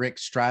of, Rick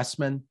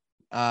Strassman.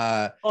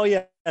 Yes,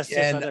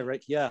 I know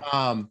Rick. Yeah.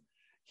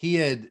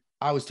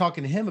 I was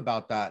talking to him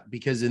about that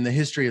because in the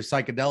history of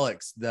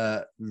psychedelics,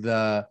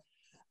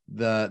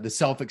 the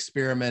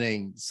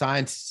self-experimenting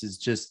science is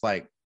just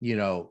like,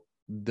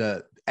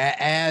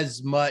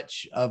 as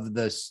much of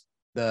the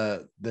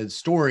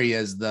story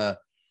as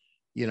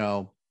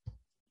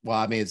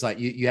it's like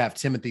you have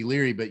Timothy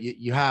Leary, but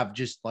you have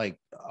just like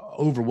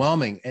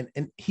overwhelming.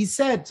 And he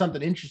said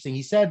something interesting.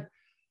 He said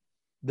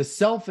the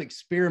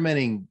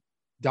self-experimenting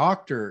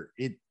doctor,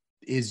 it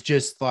is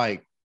just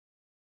like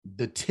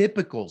the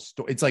typical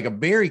story. It's like a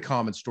very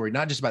common story,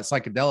 not just about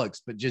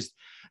psychedelics, but just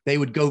they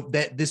would go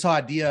this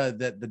idea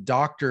that the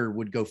doctor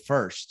would go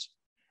first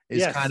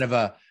is kind of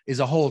a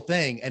whole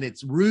thing. And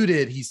it's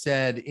rooted, he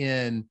said,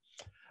 in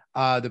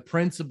the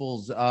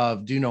principles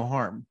of do no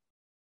harm.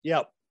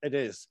 Yep, it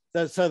is.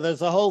 So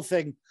there's a whole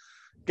thing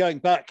going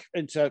back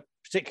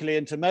particularly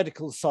into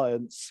medical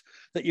science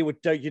that you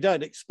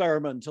don't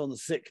experiment on the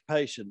sick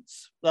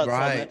patients.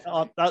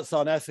 That's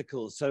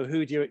unethical. So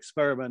who do you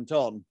experiment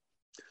on?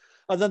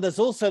 And then there's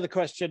also the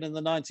question in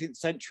the 19th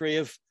century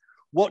of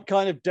what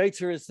kind of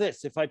data is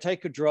this? If I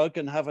take a drug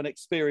and have an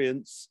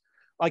experience,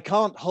 I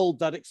can't hold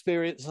that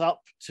experience up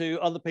to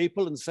other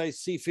people and say,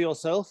 see for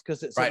yourself,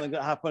 because it's something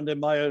that happened in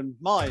my own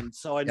mind.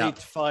 So I need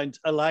to find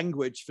a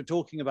language for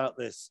talking about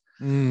this.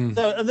 So,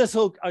 and this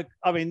whole,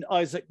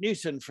 Isaac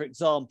Newton, for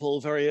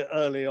example, very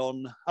early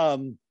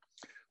on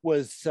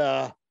was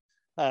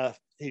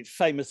he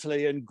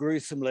famously and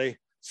gruesomely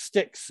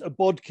sticks a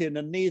bodkin,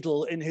 a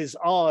needle in his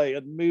eye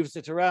and moves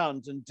it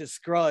around and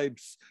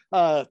describes,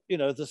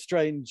 the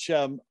strange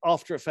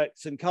after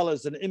effects and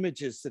colors and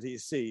images that he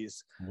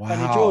sees. Wow.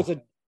 And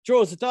he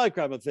draws a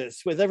diagram of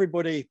this with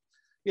everybody,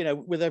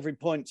 with every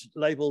point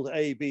labeled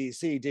A, B,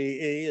 C, D,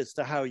 E as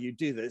to how you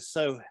do this.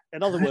 So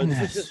in other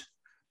words,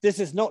 this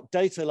is not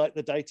data like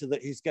the data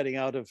that he's getting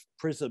out of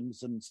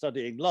prisms and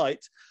studying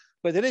light,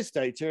 but it is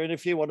data. And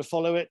if you want to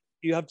follow it,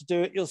 you have to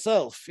do it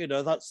yourself.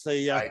 That's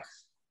the,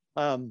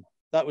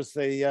 that was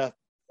the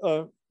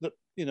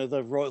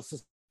Royal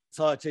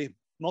Society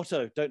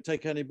motto: don't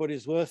take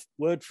anybody's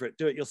word for it,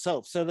 do it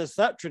yourself. So there's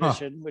that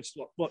tradition, which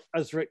what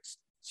as Rick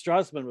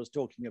Strassman was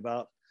talking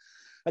about.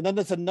 And then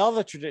there's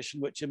another tradition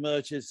which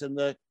emerges in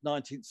the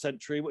 19th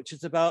century, which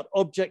is about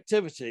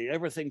objectivity.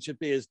 Everything should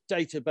be as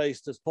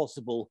data-based as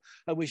possible,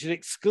 and we should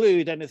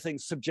exclude anything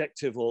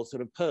subjective or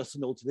sort of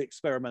personal to the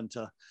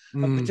experimenter.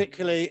 And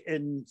particularly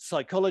in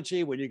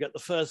psychology, when you get the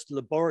first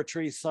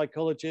laboratory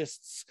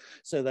psychologists,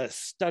 so they're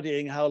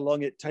studying how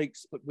long it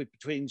takes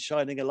between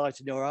shining a light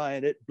in your eye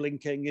and it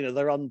blinking,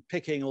 they're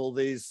unpicking all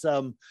these,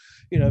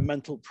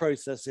 mental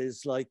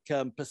processes like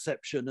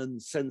perception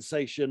and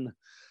sensation.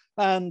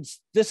 And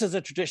this is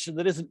a tradition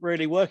that isn't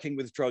really working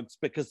with drugs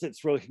because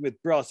it's working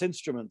with brass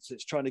instruments.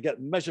 It's trying to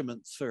get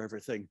measurements for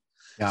everything.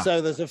 Yeah.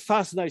 So there's a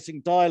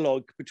fascinating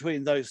dialogue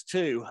between those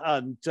two,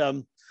 and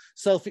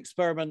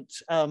self-experiment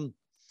kind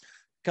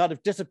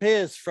of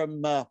disappears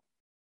from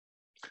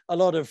a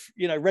lot of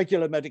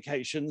regular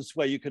medications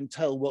where you can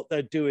tell what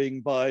they're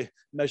doing by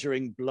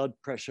measuring blood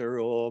pressure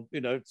or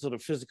sort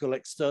of physical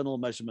external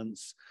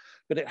measurements,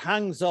 but it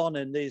hangs on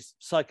in these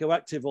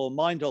psychoactive or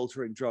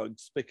mind-altering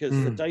drugs because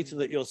the data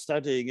that you're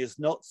studying is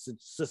not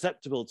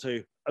susceptible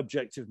to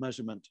objective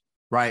measurement.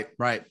 Right.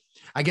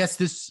 I guess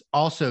this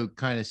also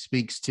kind of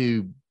speaks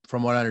to,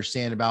 from what I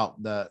understand,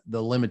 about the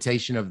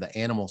limitation of the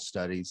animal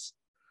studies.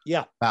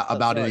 Yeah,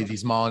 about right. any of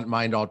these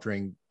mind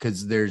altering,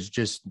 because there's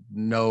just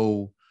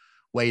no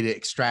way to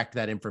extract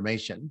that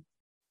information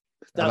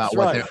about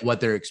what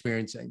they're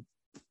experiencing.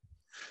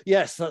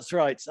 Yes, that's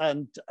right.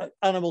 And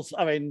animals,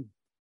 I mean,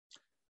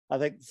 I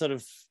think sort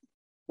of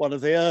one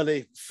of the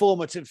early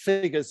formative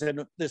figures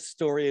in this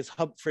story is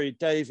Humphrey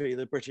Davy,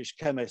 the British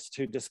chemist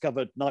who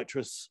discovered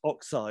nitrous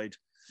oxide.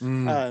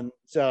 And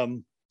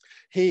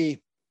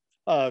he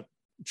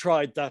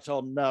tried that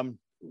on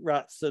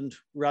rats and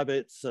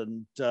rabbits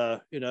and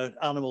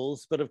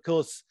animals, but of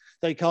course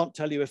they can't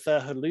tell you if they're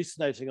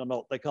hallucinating or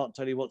not. They can't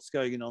tell you what's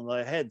going on in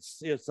their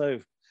heads. So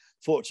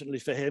fortunately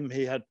for him,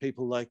 he had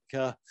people like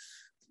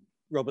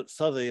Robert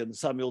Southey and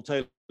Samuel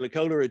Taylor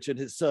Coleridge in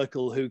his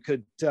circle who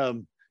could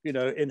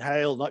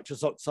inhale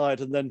nitrous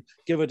oxide and then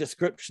give a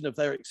description of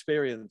their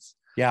experience.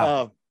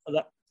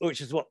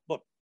 Which is what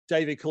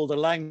Davy called a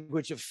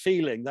language of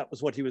feeling. That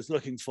was what he was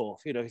looking for.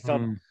 He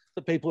found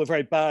that people were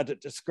very bad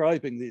at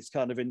describing these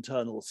kind of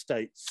internal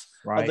states.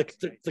 Right.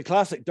 And the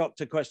classic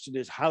doctor question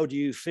is, how do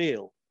you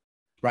feel?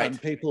 Right.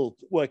 And people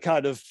were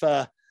kind of,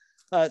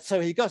 so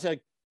he got a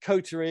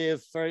coterie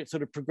of very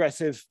sort of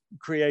progressive,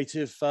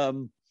 creative,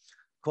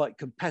 quite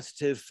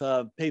competitive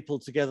people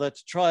together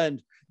to try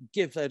and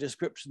give their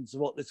descriptions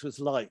of what this was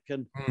like.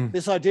 And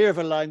this idea of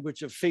a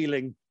language of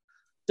feeling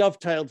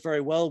dovetailed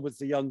very well with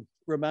the young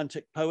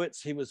romantic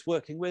poets he was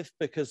working with,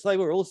 because they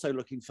were also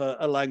looking for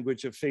a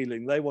language of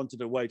feeling. They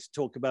wanted a way to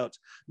talk about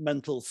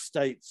mental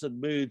states and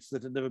moods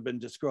that had never been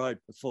described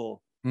before.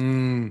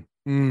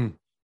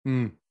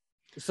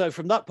 So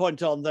from that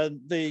point on,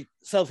 then the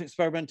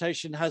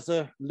self-experimentation has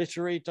a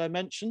literary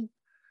dimension.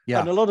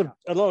 And a lot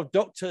of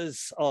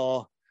doctors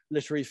are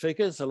literary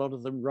figures. A lot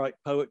of them write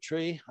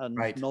poetry and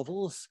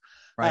novels.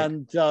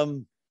 And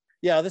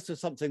this was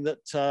something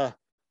that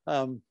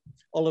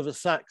Oliver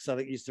Sacks, I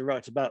think, used to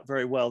write about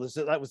very well. This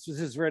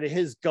is really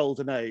his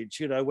golden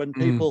age,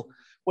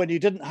 when you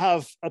didn't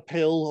have a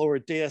pill or a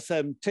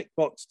DSM tick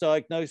box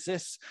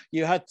diagnosis,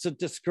 you had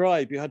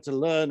to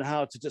learn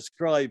how to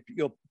describe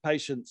your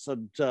patients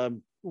and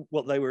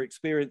what they were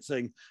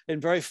experiencing in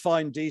very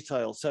fine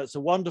detail. So it's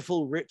a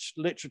wonderful, rich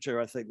literature,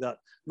 I think, that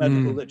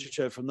medical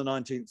literature from the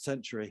 19th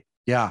century.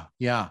 Yeah.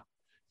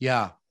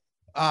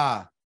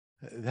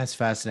 That's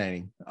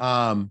fascinating.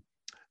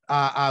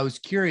 I was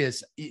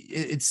curious.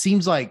 It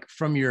seems like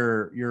from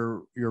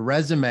your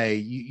resume,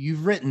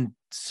 you've written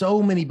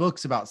so many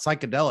books about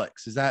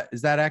psychedelics. Is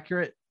that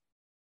accurate?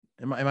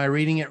 Am I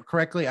reading it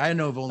correctly? I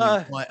know of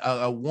only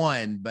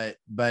one, but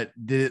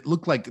did it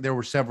look like there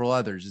were several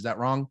others? Is that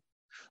wrong?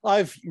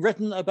 I've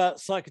written about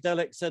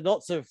psychedelics in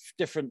lots of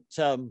different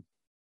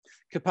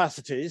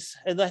capacities.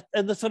 In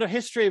the sort of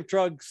history of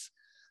drugs,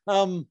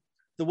 the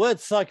word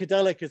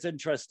psychedelic is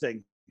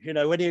interesting.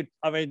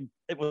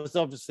 It was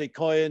obviously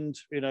coined,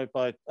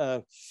 by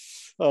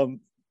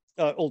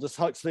Aldous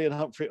Huxley and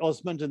Humphrey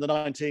Osmond in the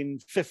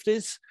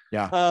 1950s.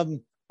 Yeah.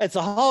 It's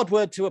a hard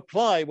word to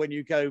apply when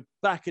you go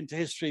back into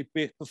history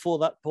before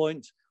that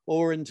point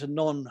or into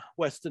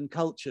non-Western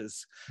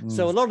cultures.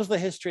 So a lot of the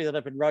history that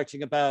I've been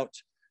writing about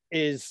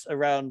is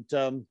around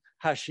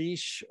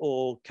hashish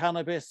or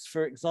cannabis,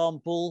 for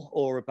example,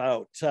 or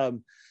about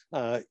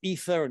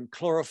ether and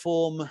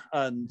chloroform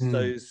and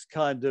those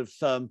kind of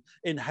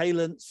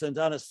inhalants and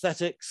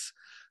anesthetics.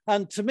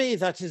 And to me,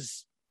 that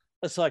is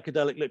a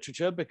psychedelic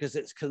literature because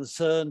it's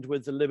concerned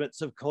with the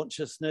limits of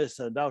consciousness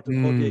and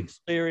out-of-body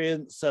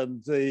experience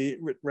and the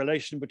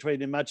relation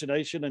between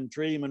imagination and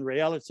dream and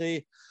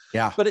reality.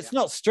 Yeah. But it's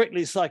not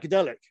strictly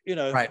psychedelic,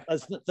 Right.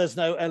 There's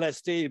no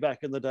LSD back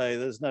in the day.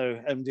 There's no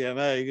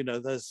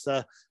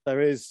MDMA,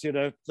 there is,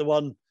 the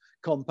one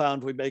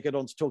compound we may get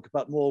on to talk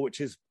about more, which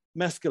is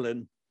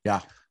mescaline.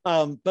 Yeah.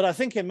 But I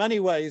think in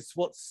many ways,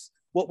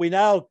 what we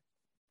now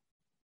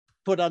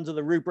put under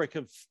the rubric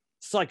of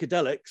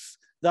psychedelics,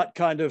 that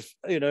kind of,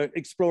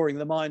 exploring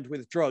the mind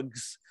with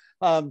drugs,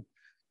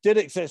 did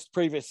exist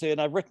previously, and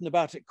I've written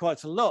about it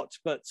quite a lot,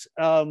 but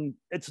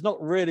it's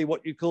not really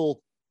what you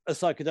call a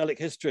psychedelic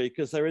history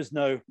because there is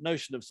no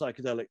notion of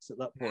psychedelics at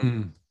that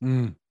point.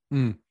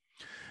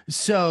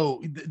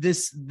 So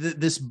this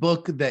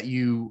book that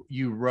you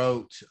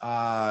wrote,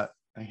 I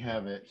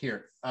have it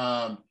here.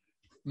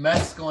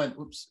 Mescaline,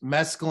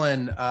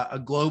 A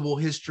Global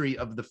History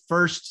of the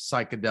First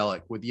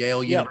Psychedelic with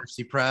Yale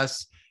University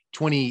Press,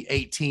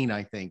 2018,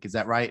 I think. Is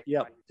that right?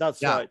 Yeah,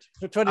 that's right.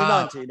 So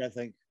 2019, I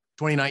think.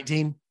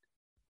 2019?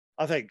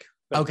 I think.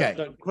 Okay.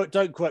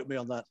 Don't quote me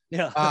on that.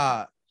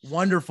 Yeah.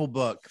 Wonderful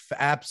book.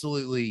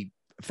 Absolutely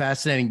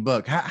Fascinating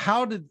book.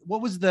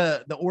 What was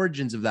the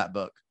origins of that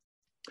book?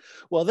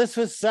 Well, this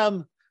was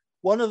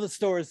one of the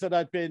stories that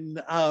I'd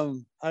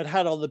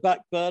had on the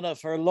back burner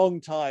for a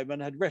long time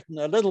and had written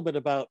a little bit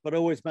about, but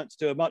always meant to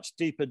do a much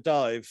deeper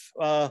dive.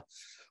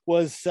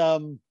 Was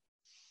the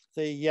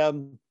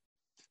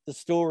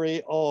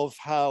story of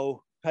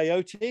how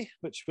peyote,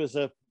 which was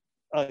a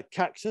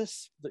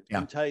cactus that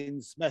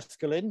contains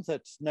mescaline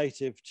that's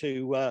native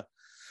to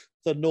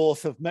the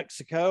north of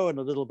Mexico and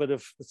a little bit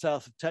of the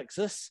south of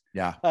Texas,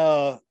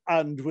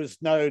 and was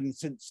known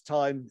since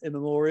time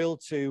immemorial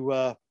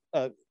to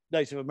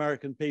Native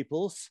American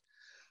peoples.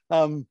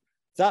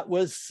 That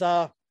was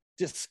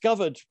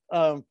discovered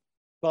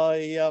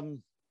by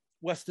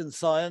Western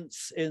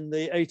science in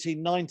the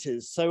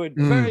 1890s. So it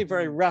very,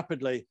 very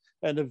rapidly,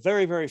 and a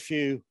very, very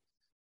few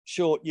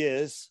short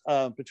years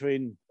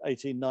between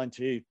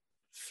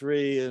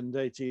 1893 and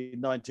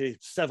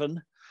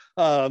 1897,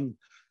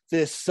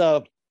 this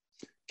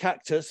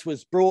cactus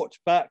was brought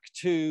back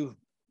to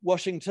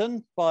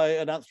Washington by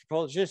an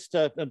anthropologist,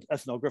 an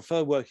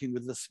ethnographer working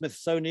with the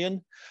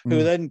Smithsonian,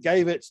 who then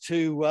gave it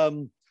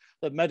to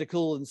the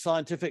medical and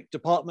scientific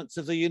departments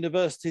of the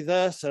university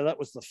there. So that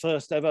was the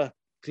first ever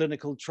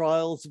clinical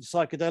trials of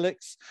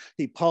psychedelics.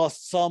 He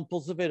passed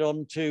samples of it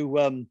on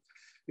to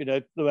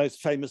the most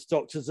famous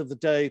doctors of the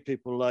day,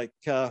 people like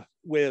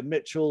Weir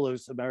Mitchell,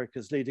 who's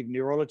America's leading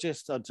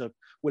neurologist, and to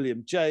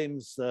William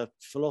James, the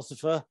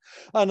philosopher.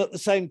 And at the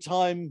same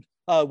time,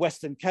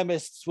 Western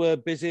chemists were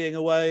busying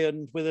away,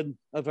 and within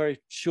a very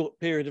short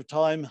period of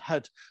time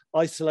had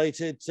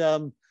isolated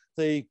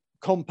the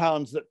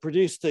compounds that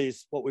produced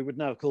these, what we would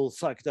now call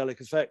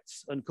psychedelic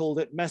effects, and called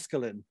it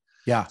mescaline.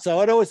 Yeah. So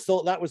I'd always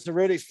thought that was a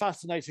really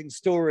fascinating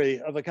story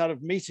of a kind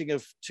of meeting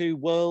of two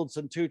worlds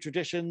and two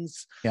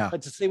traditions,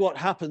 and to see what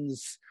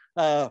happens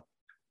to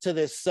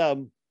this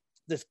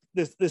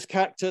this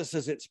cactus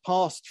as it's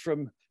passed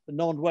from the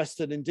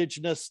non-Western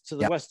indigenous to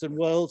the Western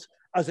world,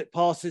 as it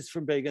passes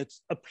from being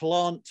a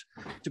plant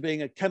to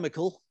being a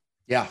chemical.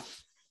 Yeah.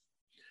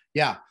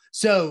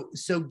 So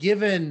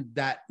given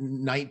that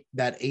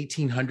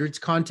 1800s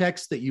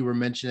context that you were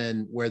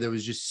mentioning, where there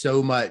was just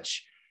so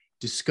much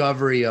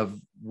discovery of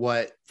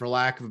what, for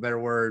lack of a better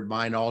word,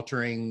 mind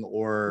altering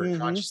or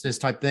consciousness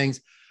type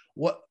things,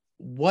 what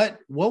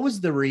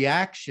was the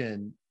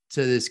reaction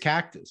to this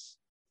cactus,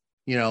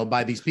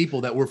 by these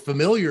people that were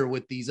familiar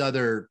with these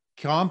other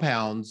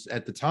compounds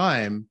at the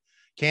time,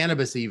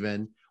 cannabis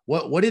even?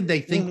 What did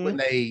they think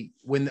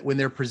when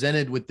they're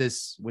presented with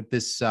this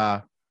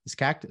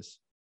cactus?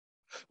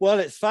 Well,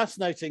 it's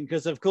fascinating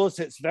because, of course,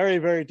 it's very,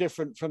 very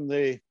different from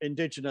the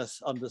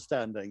indigenous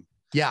understanding.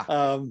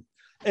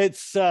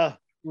 It's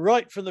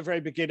right from the very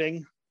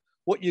beginning.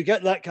 What you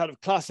get, that kind of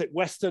classic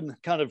Western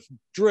kind of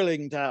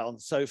drilling down.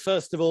 So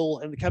first of all,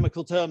 in the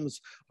chemical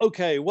terms,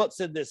 okay, what's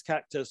in this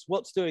cactus?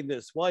 What's doing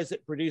this? Why is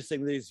it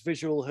producing these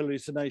visual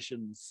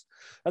hallucinations?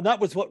 And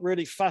that was what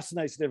really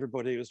fascinated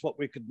everybody, was what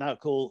we could now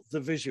call the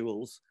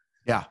visuals.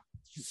 Yeah.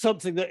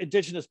 Something that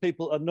indigenous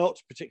people are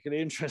not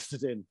particularly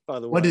interested in,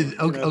 by the way.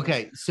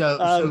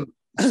 So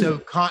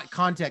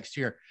context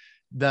here.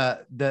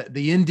 The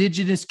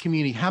indigenous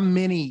community, how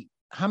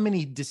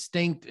many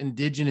distinct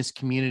indigenous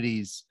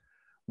communities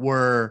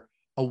were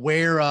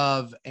aware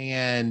of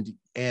and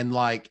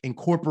like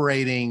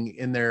incorporating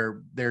in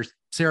their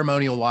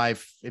ceremonial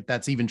life, if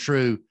that's even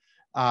true,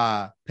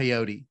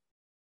 peyote?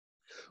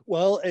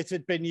 Well, it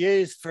had been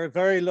used for a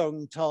very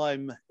long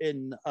time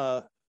in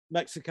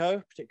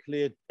Mexico,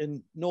 particularly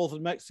in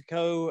northern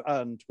Mexico,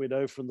 and we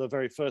know from the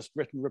very first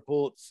written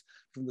reports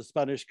from the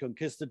Spanish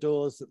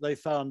conquistadors that they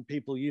found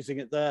people using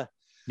it there.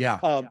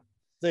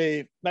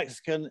 The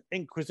Mexican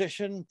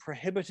Inquisition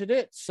prohibited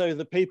it, so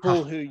the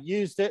people who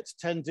used it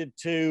tended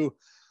to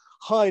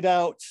hide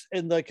out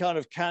in the kind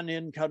of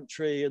canyon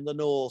country in the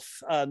north,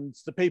 and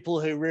the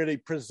people who really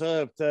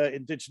preserved their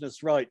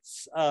indigenous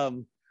rights,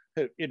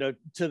 who,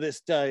 to this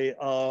day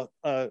are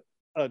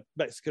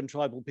Mexican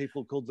tribal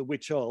people called the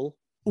Huichol.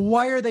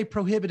 Why are they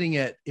prohibiting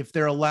it if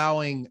they're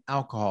allowing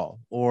alcohol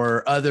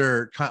or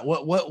other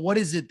what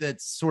is it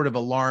that's sort of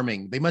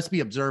alarming? They must be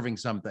observing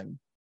something.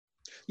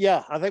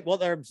 Yeah, I think what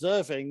they're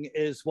observing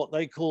is what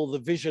they call the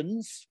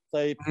visions.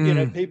 They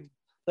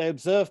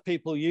observe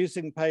people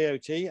using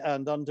peyote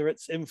and under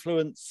its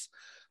influence,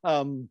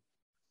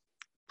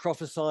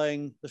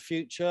 prophesying the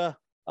future,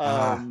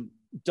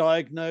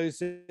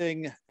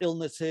 diagnosing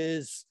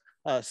illnesses,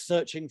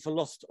 searching for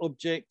lost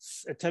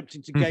objects,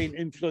 attempting to gain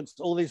influence,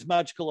 all these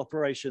magical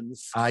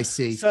operations. I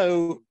see.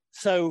 So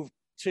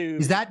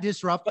is that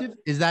disruptive?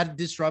 Is that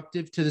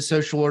disruptive to the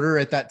social order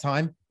at that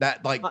time?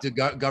 That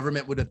the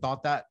government would have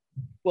thought that?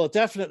 Well,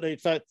 definitely. In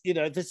fact,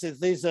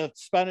 these are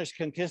Spanish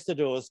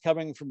conquistadors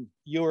coming from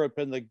Europe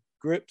in the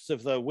grips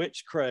of the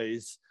witch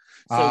craze.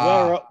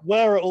 So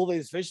where are all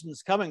these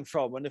visions coming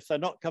from? And if they're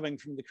not coming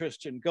from the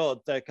Christian God,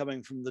 they're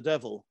coming from the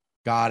devil.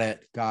 Got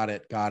it.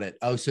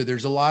 Oh, so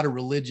there's a lot of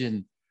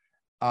religion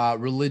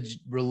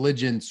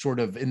sort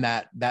of in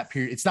that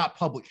period. It's not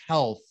public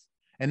health,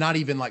 and not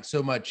even like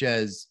so much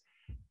as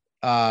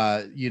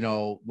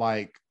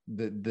like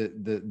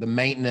the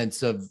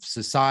maintenance of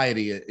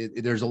society.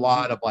 There's a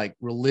lot of like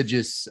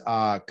religious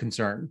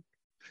concern.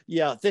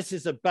 Yeah, this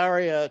is a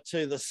barrier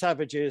to the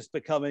savages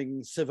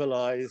becoming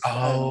civilized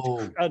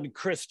and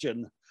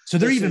Christian. So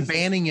they're even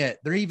banning it.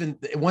 They're even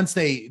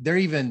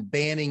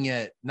banning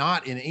it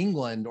not in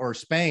England or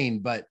Spain,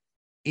 but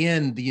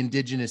in the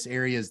indigenous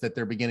areas that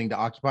they're beginning to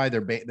occupy.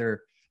 They're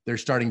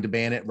starting to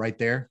ban it right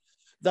there.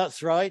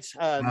 That's right,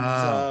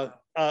 and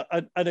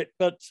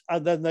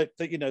then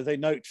they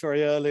note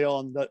very early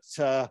on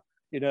that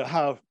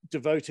how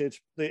devoted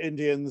the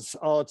Indians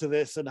are to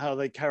this and how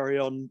they carry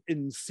on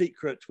in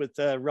secret with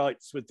their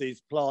rights with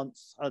these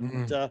plants.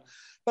 And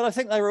but I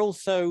think they were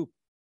also,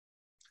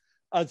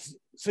 as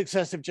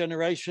successive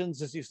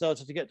generations, as you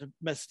started to get to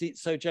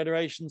mestizo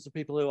generations of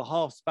people who are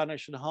half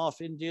Spanish and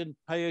half Indian,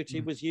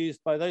 peyote was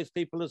used by those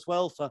people as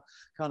well for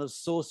kind of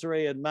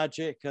sorcery and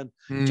magic. And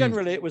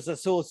generally it was a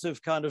source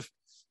of kind of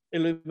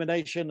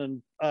illumination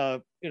and,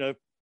 that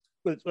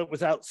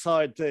was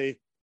outside the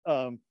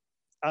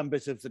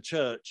ambit of the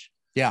church.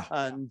 Yeah.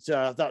 And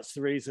that's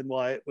the reason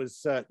why it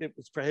was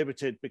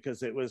prohibited,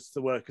 because it was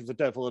the work of the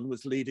devil and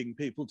was leading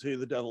people to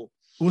the devil.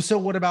 Well, so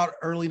what about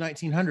early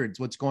 1900s?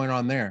 What's going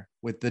on there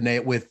with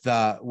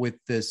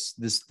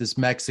this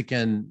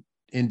Mexican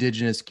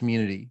indigenous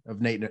community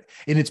of native?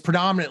 And it's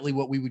predominantly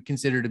what we would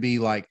consider to be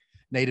like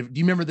native. Do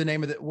you remember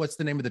what's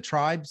the name of the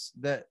tribes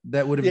that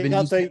would have been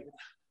used?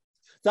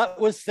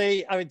 That was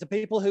the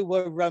people who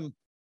were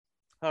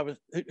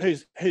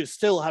who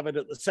still have it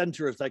at the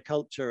center of their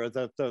culture,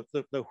 the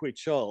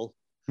Huichol.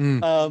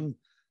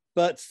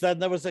 But then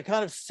there was a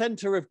kind of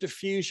center of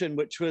diffusion,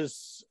 which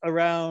was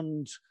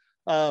around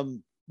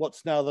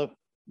what's now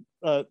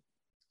the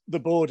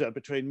border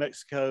between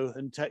Mexico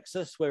and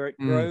Texas, where it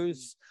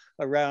grows,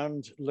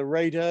 around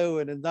Laredo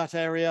and in that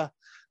area.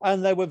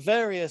 And there were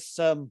various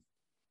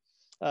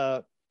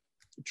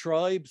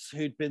tribes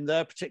who'd been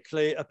there,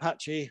 particularly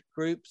Apache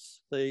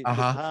groups, the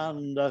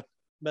Pan,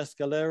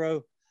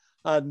 Mescalero.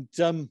 And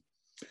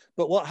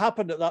but what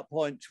happened at that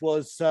point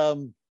was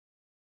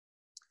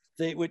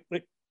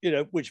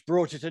which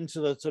brought it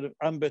into the sort of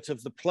ambit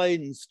of the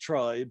Plains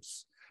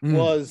tribes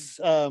was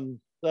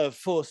the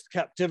forced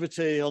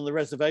captivity on the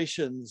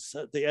reservations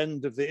at the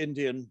end of the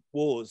Indian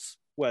Wars,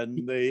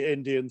 when the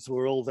Indians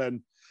were all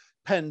then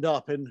penned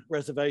up in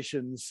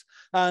reservations.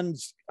 And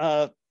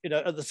at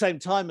the same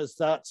time as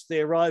that,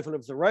 the arrival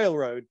of the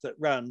railroad that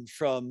ran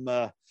from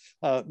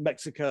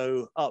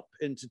Mexico up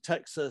into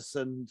Texas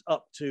and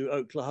up to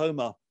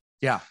Oklahoma.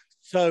 Yeah.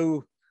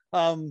 So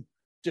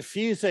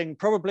diffusing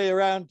probably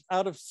around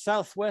out of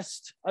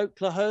southwest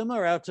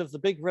Oklahoma, out of the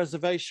big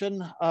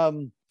reservation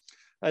and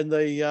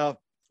the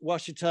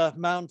Ouachita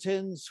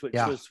Mountains, which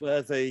was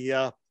where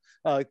the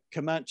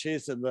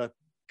Comanches and the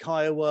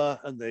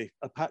Kiowa and the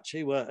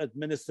Apache were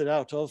administered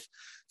out of.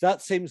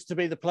 That seems to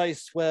be the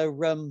place where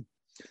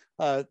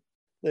the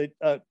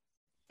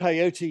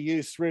peyote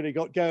use really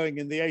got going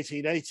in the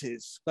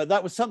 1880s. But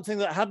that was something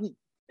that hadn't,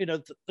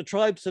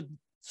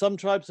 some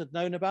tribes had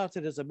known about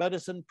it as a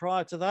medicine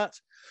prior to that,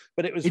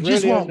 but it was it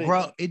just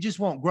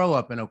won't grow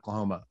up in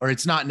Oklahoma, or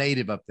it's not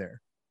native up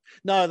there.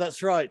 No,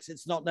 that's right.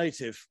 It's not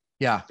native.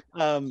 Yeah.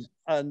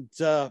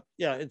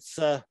 It's.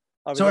 So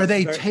are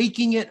they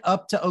taking it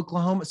up to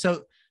Oklahoma?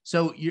 So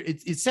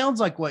it sounds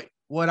like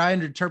what I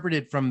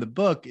interpreted from the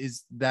book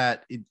is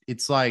that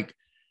it's like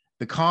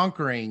the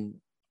conquering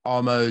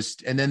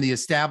almost, and then the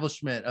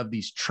establishment of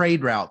these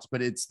trade routes,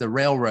 but it's the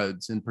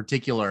railroads in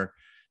particular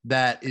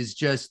that is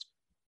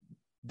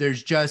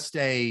there's just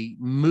a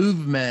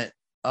movement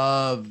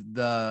of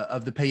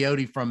the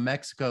peyote from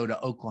Mexico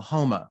to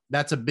Oklahoma.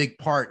 That's a big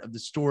part of the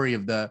story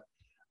of the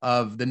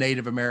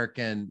Native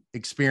American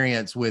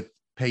experience with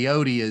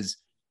peyote, is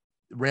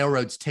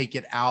railroads take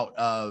it out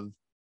of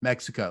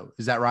Mexico.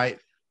 Is that right?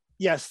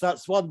 Yes,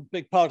 that's one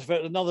big part of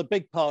it. Another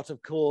big part,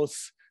 of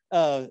course,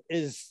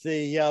 is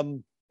the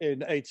in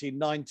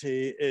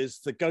 1890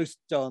 is the ghost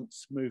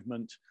dance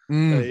movement,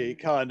 the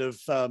kind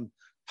of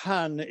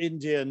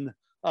pan-Indian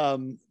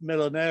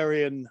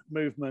millenarian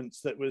movement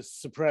that was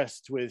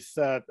suppressed with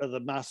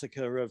the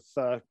massacre of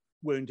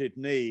Wounded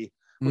Knee,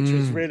 which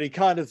was really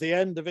kind of the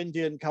end of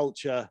Indian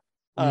culture,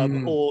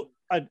 or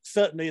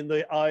certainly in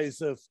the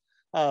eyes of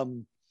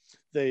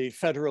the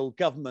federal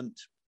government,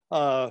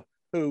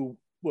 who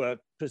were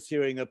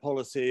pursuing a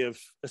policy of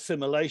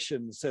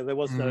assimilation. So there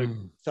was no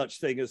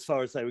such thing, as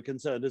far as they were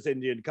concerned, as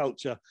Indian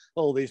culture.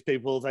 All these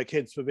people, their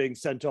kids were being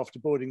sent off to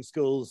boarding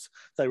schools.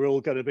 They were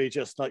all going to be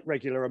just like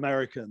regular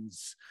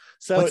Americans.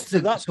 So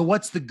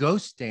what's the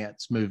ghost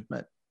dance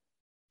movement?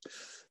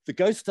 The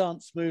ghost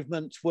dance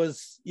movement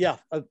was,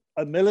 a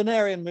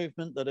millenarian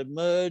movement that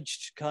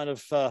emerged kind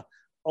of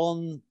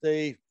on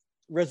the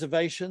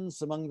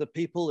reservations among the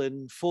people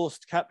in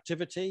forced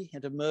captivity.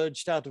 It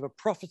emerged out of a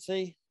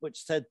prophecy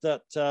which said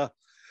that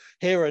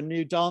here are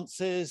new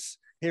dances,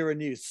 here are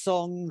new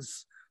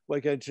songs. We're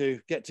going to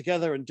get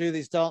together and do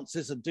these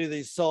dances and do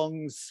these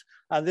songs.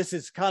 And this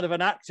is kind of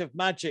an act of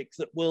magic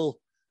that will,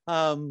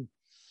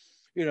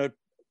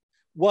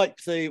 wipe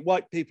the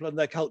white people and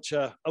their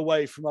culture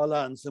away from our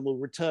lands and will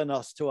return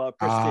us to our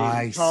pristine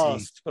I see.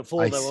 past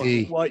before I there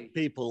see. were white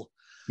people.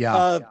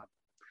 Yeah.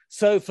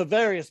 So for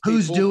various people,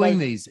 who's doing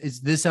these? Is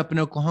this up in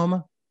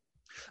Oklahoma?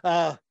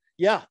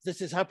 Yeah,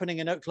 this is happening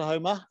in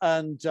Oklahoma,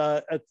 and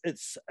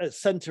its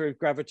center of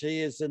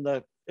gravity is in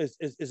the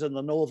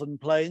northern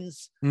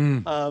plains,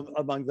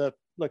 among the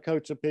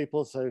Lakota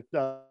people. So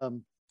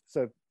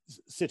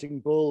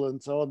Sitting Bull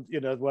and so on,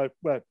 where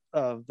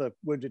the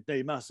Wounded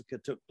Knee massacre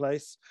took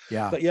place.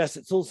 Yeah. But yes,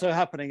 it's also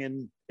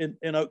happening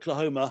in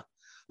Oklahoma,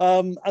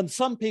 and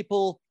some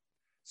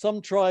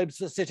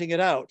tribes are sitting it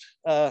out.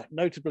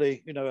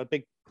 Notably, a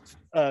big,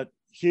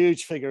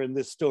 huge figure in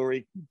this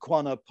story,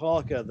 Quanah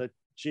Parker, the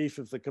chief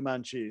of the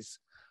Comanches,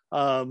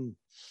 at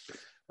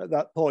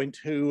that point,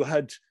 who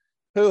had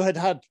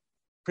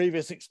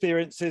previous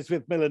experiences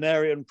with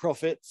millenarian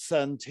prophets,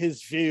 and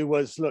his view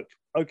was, look,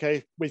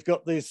 okay, we've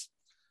got these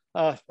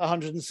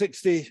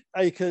 160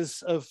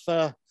 acres of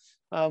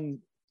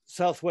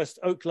southwest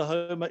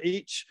Oklahoma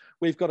each.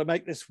 We've got to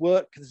make this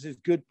work. This is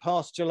good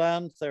pasture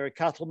land. There are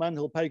cattlemen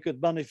who'll pay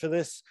good money for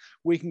this.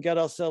 We can get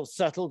ourselves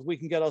settled. We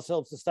can get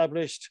ourselves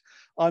established.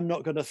 I'm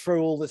not going to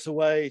throw all this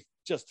away.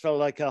 Just felt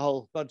like a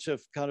whole bunch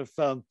of kind of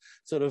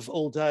sort of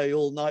all day,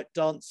 all night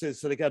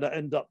dances that are going to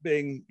end up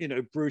being,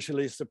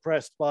 brutally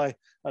suppressed by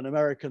an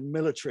American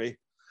military.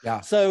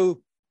 Yeah.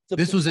 So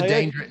this was a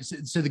dangerous.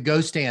 So the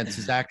ghost dance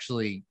is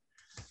actually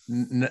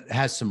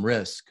has some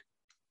risk.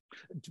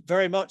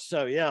 Very much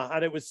so, yeah.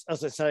 And it was,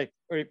 as I say,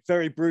 very,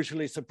 very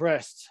brutally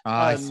suppressed.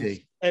 I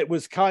see. It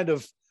was kind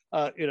of,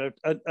 and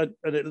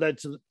it led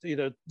to,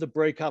 the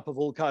breakup of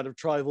all kind of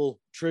tribal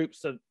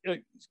troops and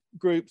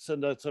groups,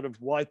 and a sort of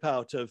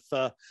wipeout of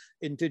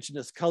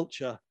indigenous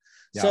culture.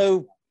 Yeah.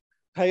 So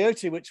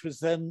peyote, which was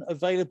then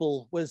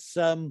available, was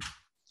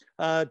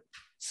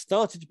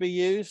started to be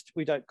used.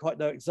 We don't quite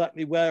know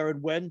exactly where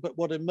and when, but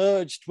what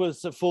emerged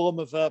was a form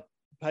of a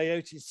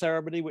peyote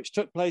ceremony which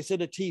took place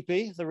in a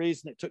teepee. The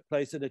reason it took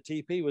place in a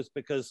teepee was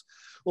because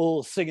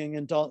all singing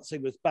and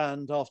dancing was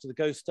banned after the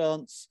ghost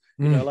dance.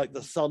 Like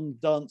the sun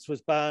dance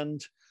was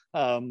banned.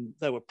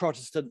 There were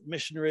Protestant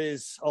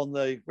missionaries on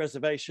the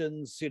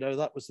reservations.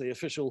 That was the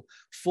official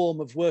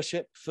form of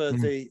worship for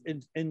the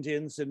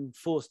Indians in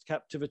forced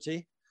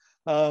captivity.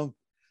 So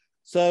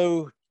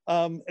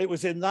it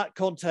was in that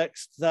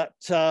context that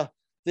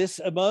this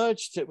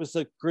emerged. It was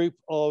a group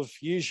of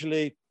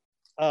usually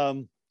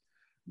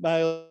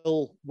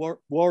male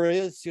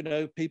warriors,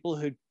 people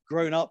who'd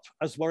grown up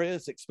as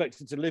warriors,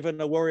 expected to live in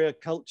a warrior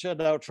culture,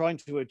 now trying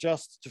to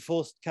adjust to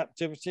forced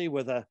captivity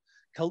where their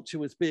culture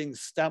was being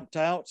stamped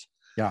out.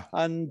 Yeah.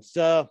 And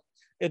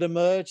it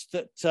emerged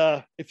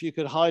that if you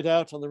could hide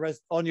out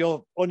on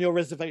your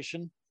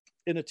reservation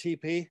in a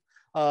teepee,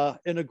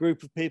 in a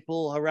group of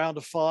people around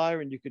a fire,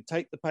 and you could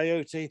take the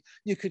peyote,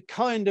 you could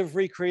kind of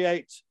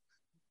recreate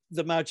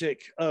the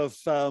magic of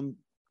the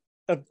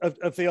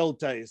old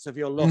days, of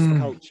your lost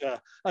culture,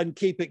 and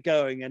keep it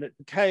going. And it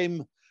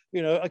became,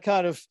 a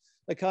kind of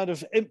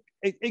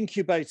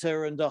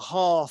incubator and a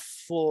hearth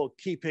for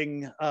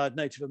keeping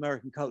Native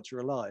American culture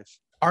alive.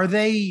 Are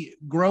they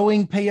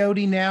growing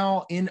peyote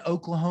now in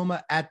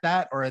Oklahoma at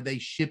that, or are they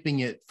shipping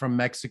it from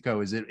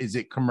Mexico? Is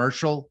it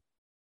commercial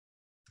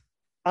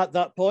at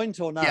that point,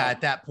 or now? Yeah,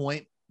 at that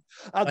point.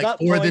 At that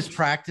point, for this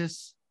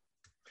practice.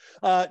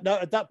 No,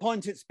 at that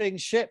point it's being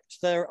shipped.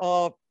 There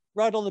are,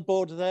 right on the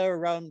border there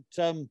around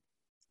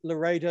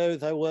Laredo,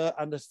 there were,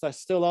 and there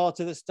still are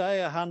to this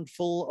day, a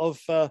handful of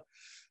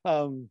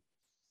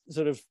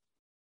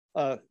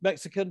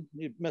Mexican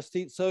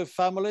mestizo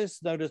families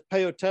known as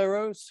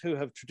peyoteros, who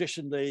have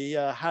traditionally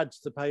had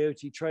the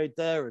peyote trade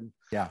there, and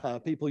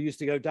people used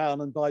to go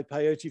down and buy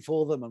peyote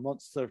for them, and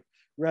once the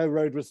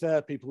railroad was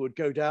there, people would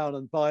go down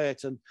and buy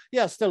it. And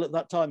still at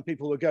that time,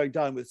 people were going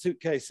down with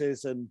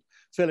suitcases and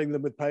filling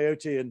them with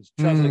peyote and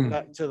traveling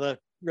back to the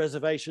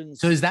reservations.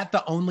 So is that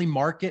the only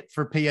market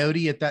for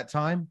peyote at that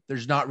time?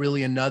 There's not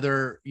really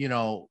another,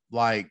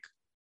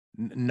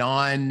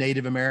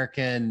 non-Native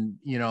American,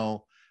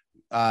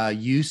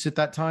 use at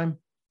that time?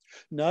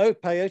 No,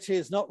 peyote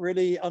is not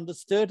really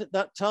understood at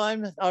that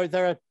time.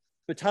 There are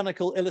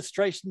botanical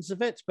illustrations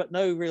of it, but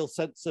no real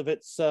sense of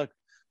its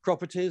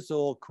properties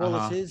or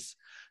qualities.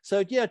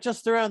 So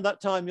just around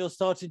that time, you're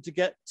starting to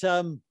get,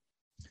 there's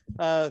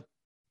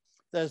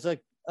a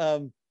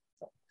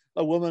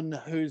woman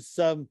who's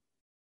one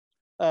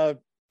of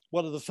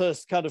the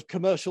first kind of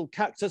commercial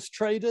cactus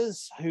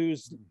traders who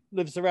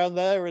lives around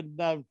there, and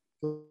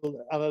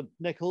Anna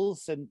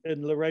Nichols in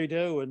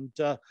Laredo, and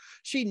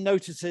she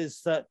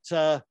notices that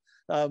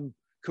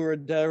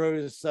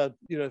curanderos,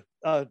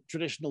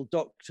 traditional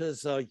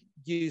doctors are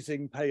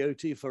using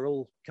peyote for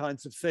all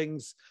kinds of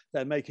things.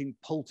 They're making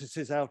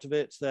poultices out of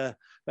it. They're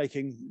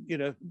making,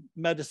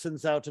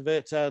 medicines out of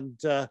it. And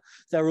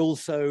they're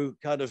also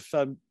kind of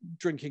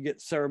drinking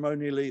it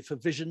ceremonially for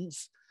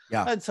visions.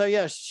 Yeah. And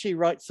so, she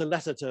writes a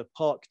letter to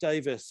Park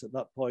Davis at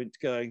that point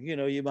going,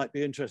 you might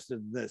be interested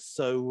in this.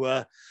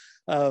 So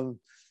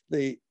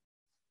the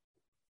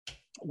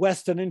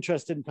Western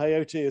interest in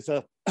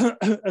peyote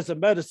as a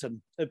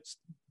medicine, it's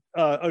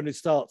only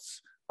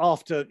starts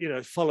after,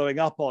 following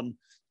up on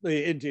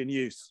the Indian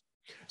use.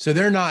 So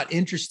they're not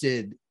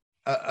interested.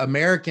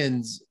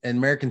 Americans and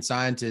American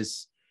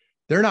scientists,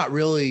 they're not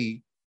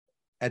really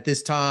at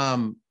this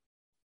time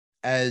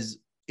as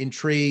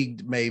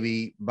intrigued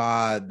maybe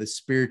by the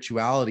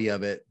spirituality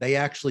of it. They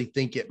actually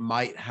think it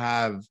might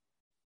have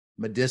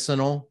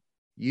medicinal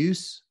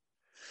use.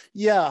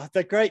 Yeah,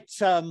 the great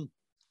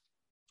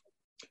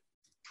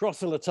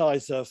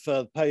proselytizer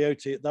for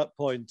peyote at that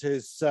point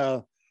is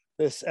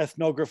this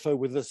ethnographer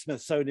with the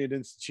Smithsonian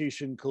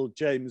Institution called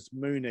James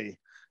Mooney,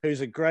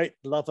 who's a great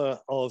lover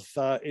of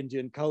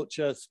Indian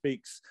culture,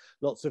 speaks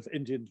lots of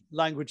Indian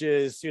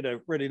languages,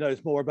 really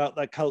knows more about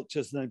their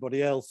cultures than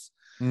anybody else.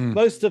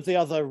 Most of the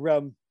other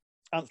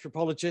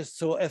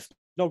anthropologists or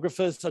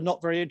ethnographers are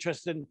not very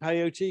interested in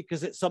peyote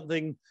because it's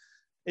something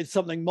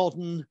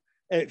modern.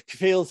 It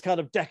feels kind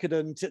of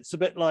decadent. It's a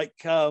bit like,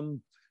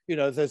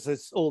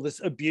 there's all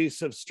this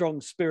abuse of strong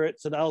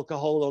spirits and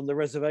alcohol on the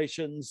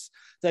reservations.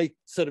 They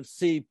sort of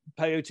see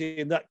peyote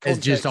in that context.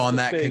 It's just on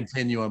that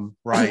continuum,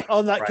 right?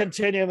 On that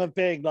continuum of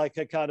being like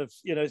a kind of,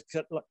 a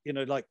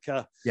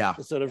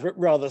sort of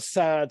rather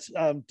sad,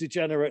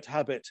 degenerate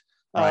habit.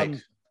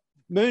 Right.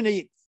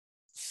 Mooney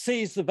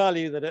sees the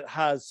value that it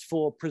has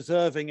for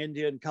preserving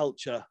Indian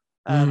culture.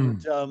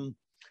 And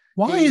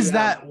why is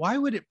that? Why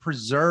would it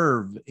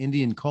preserve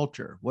Indian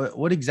culture?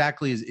 What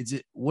exactly is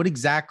it? What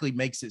exactly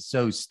makes it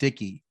so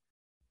sticky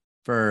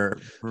for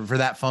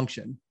that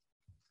function?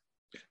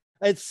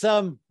 It's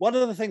one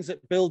of the things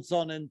it builds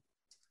on, in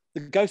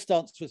the ghost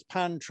dance was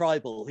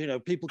pan-tribal.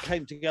 People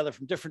came together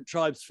from different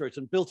tribes for it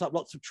and built up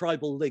lots of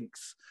tribal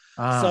links.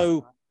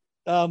 So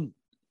the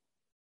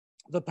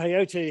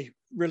peyote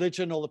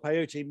religion, or the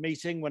peyote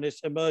meeting, when it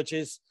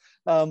emerges,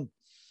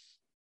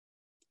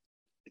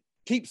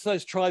 keeps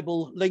those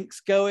tribal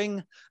links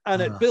going,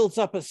 and it builds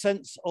up a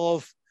sense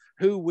of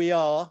who we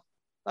are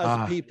as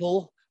a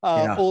people,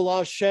 all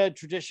our shared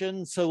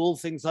traditions. So all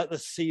things like the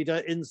cedar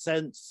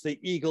incense, the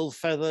eagle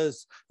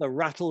feathers, the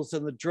rattles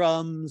and the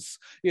drums,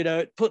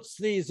 it puts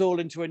these all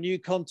into a new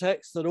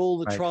context that all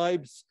the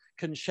tribes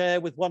can share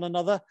with one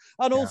another.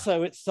 And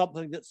also it's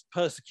something that's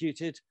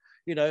persecuted,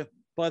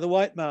 by the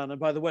white man and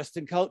by the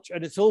Western culture.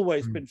 And it's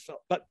always been felt,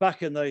 but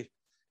back in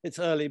its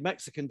early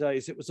Mexican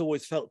days, it was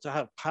always felt to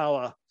have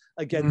power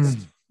against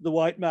the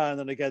white man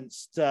and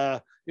against,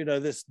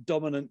 this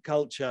dominant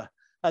culture.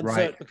 And so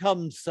it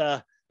becomes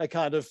a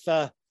kind of,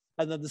 and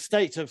then the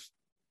state of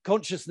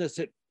consciousness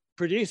it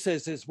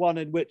produces is one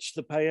in which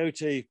the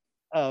peyote,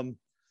 in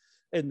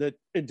the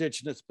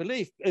indigenous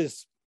belief,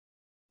 is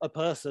a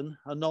person,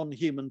 a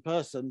non-human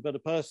person, but a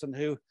person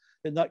who,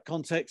 in that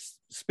context,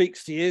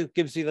 speaks to you,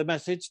 gives you the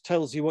message,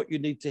 tells you what you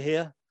need to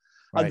hear.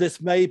 Right. And this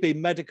may be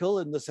medical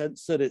in the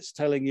sense that it's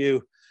telling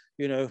you,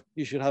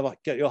 you should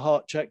get your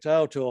heart checked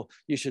out, or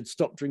you should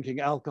stop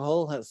drinking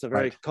alcohol. That's a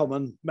very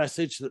common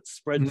message that's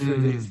spread through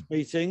these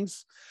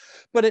meetings.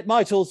 But it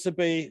might also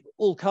be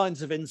all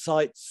kinds of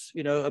insights,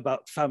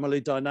 about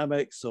family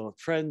dynamics or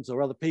friends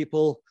or other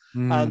people.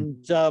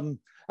 And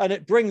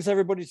it brings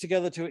everybody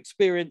together to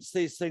experience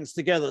these things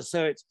together.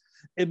 So it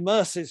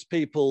immerses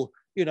people,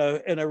 in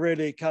a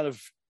really kind of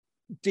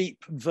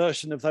deep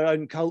version of their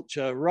own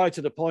culture, right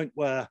at a point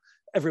where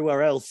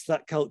everywhere else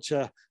that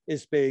culture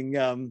is being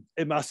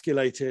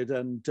emasculated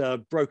and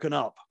broken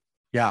up.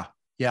 Yeah.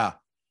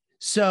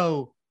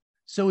 So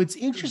it's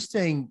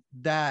interesting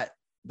that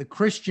the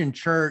Christian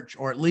church,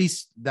 or at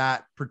least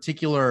that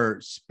particular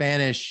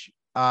Spanish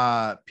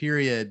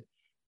period,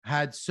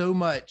 had so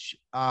much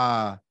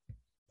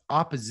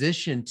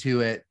opposition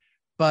to it.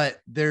 But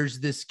there's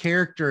this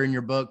character in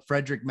your book,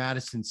 Frederick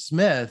Madison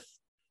Smith,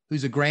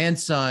 who's a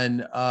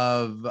grandson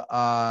of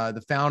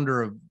the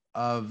founder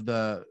of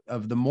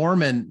the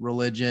Mormon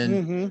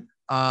religion.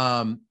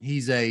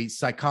 He's a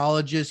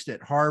psychologist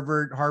at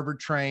Harvard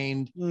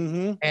trained,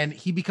 and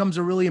he becomes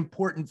a really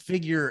important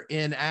figure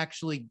in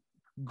actually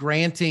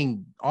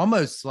granting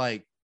almost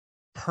like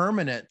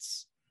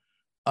permanence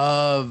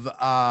of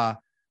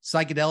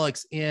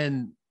psychedelics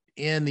in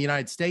the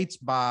United States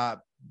by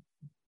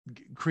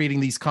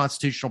creating these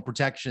constitutional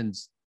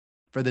protections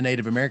for the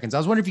Native Americans. I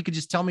was wondering if you could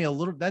just tell me a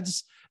little.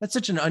 That's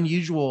such an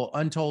unusual,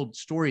 untold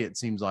story, it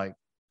seems like.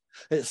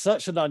 It's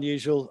such an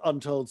unusual,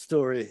 untold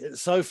story.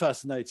 It's so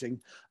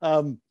fascinating.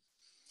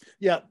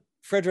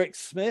 Frederick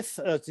Smith,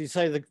 as you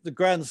say, the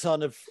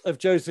grandson of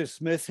Joseph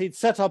Smith, he'd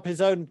set up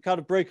his own kind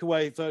of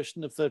breakaway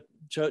version of the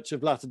Church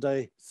of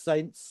Latter-day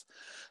Saints.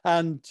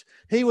 And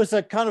he was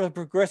a kind of a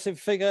progressive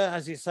figure,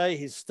 as you say.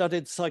 He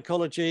studied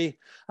psychology,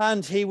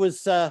 and he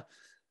was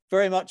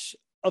very much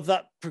of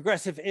that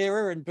progressive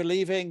era and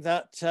believing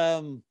that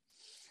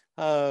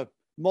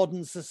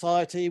modern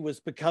society was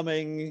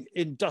becoming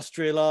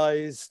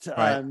industrialized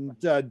and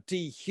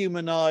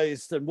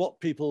dehumanized, and what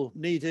people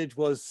needed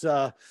was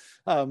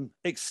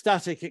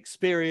ecstatic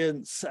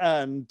experience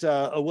and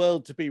a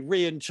world to be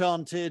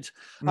re-enchanted.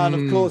 And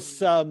of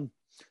course,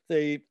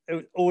 it's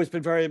always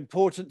been very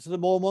important to the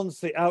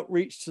Mormons, the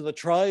outreach to the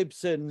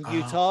tribes in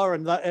Utah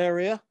and that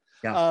area.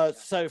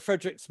 So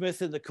Frederick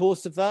Smith, in the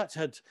course of that,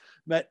 had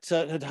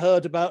had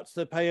heard about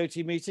the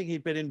peyote meeting.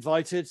 He'd been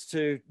invited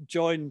to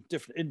join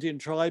different Indian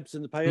tribes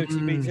in the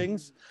peyote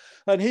meetings.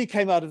 And he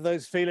came out of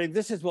those feeling,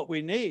 this is what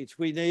we need.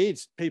 We need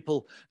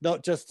people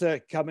not just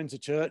to come into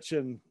church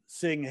and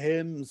sing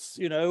hymns,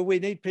 you know, we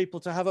need people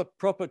to have a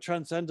proper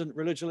transcendent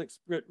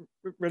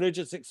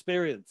religious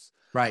experience.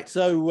 Right.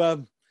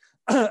 So,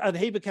 and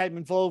he became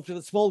involved with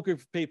a small group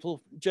of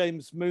people.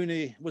 James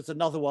Mooney was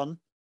another one.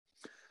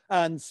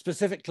 And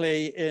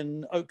specifically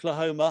in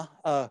Oklahoma,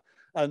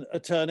 an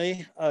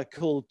attorney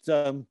called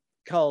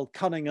Carl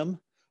Cunningham,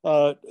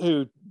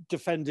 who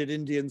defended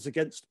Indians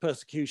against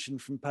persecution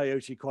from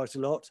peyote quite a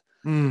lot.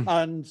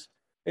 And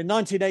in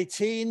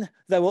 1918,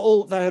 there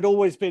had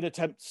always been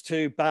attempts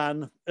to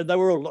ban, and there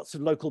were lots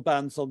of local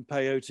bans on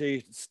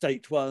peyote,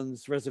 state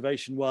ones,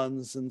 reservation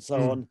ones, and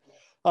so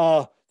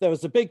on. There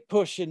was a big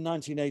push in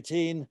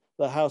 1918.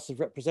 The House of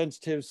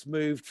Representatives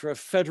moved for a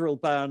federal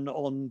ban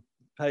on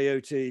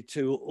peyote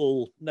to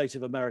all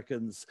Native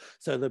Americans,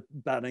 so the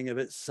banning of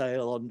its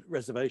sale on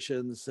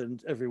reservations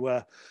and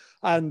everywhere.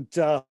 And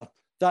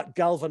that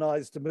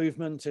galvanized a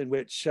movement in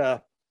which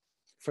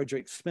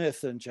Frederick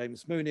Smith and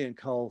James Mooney and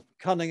Carl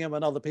Cunningham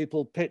and other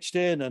people pitched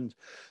in, and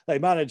they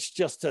managed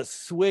just to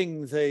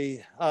swing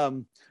the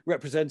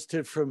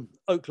representative from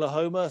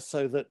Oklahoma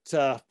so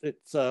that it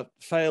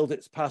failed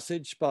its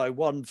passage by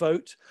one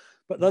vote.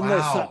 But then they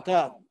sat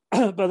down.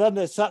 But then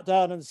they sat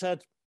down and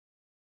said,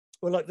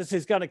 well, look, this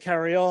is going to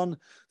carry on.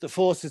 The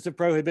forces of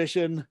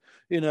prohibition,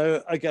 you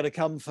know, are going to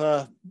come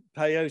for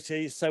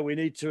peyote. So we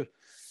need to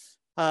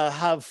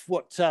have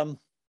what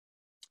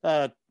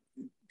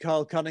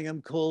Carl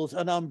Cunningham called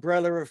an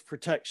umbrella of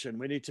protection.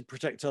 We need to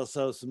protect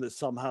ourselves from this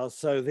somehow.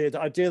 So the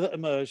idea that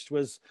emerged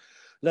was,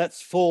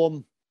 let's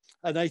form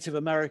a Native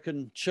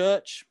American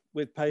church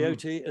with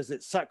peyote as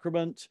its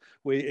sacrament.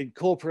 We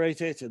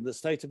incorporate it in the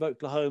state of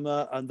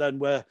Oklahoma, and then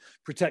we're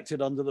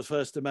protected under the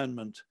First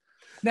Amendment.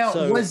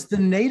 Now, was the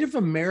Native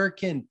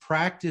American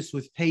practice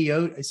with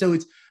peyote? So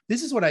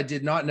this is what I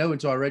did not know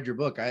until I read your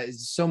book.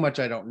 So much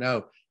I don't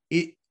know.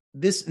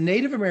 This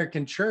Native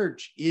American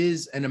church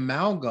is an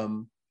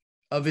amalgam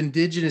of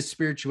indigenous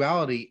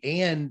spirituality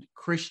and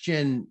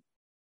Christian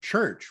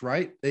church,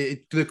 right?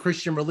 The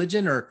Christian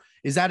religion, or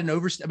is that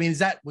I mean,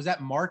 was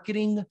that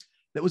marketing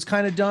that was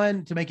kind of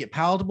done to make it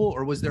palatable,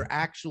 or was there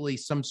actually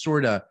some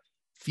sort of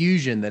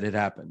fusion that had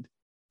happened?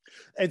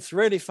 It's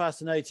really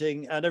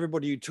fascinating, and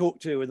everybody you talk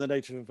to in the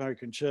Native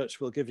American church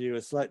will give you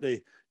a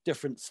slightly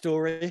different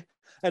story.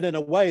 And in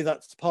a way,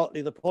 that's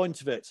partly the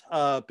point of it,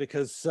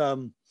 because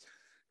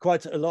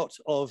quite a lot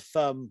of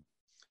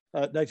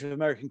Native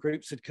American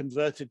groups had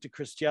converted to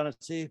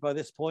Christianity by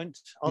this point.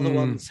 Other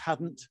ones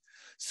hadn't.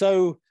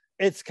 So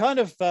it's kind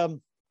of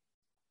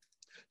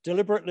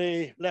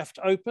deliberately left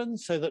open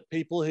so that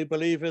people who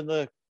believe in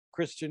the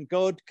Christian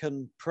God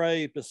can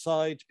pray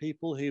beside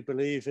people who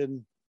believe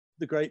in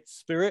the Great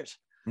Spirit.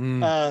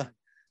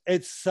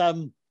 It's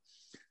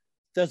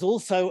there's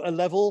also a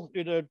level,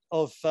 you know,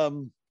 of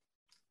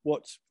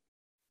what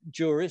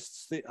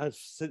jurists have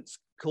since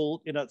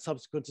called, you know,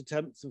 subsequent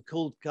attempts have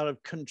called kind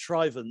of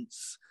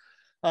contrivance.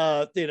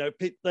 You know,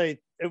 it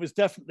was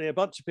definitely a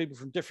bunch of people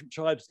from different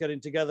tribes getting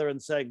together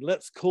and saying,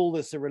 let's call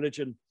this a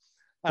religion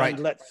and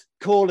let's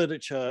call it a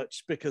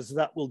church, because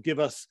that will give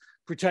us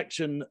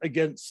protection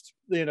against,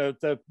 you know,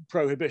 the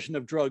prohibition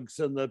of drugs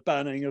and the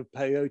banning of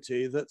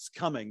peyote that's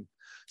coming.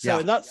 So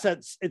in that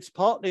sense, it's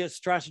partly a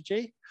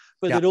strategy,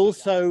 but it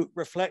also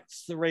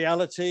reflects the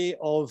reality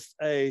of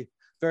a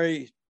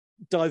very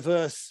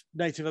diverse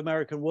Native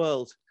American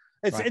world.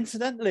 It's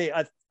incidentally,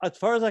 as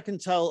far as I can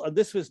tell, and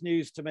this was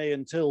news to me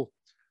until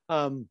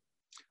I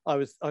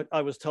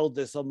was told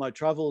this on my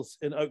travels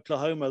in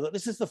Oklahoma, that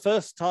this is the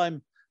first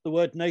time the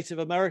word Native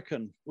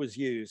American was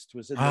used,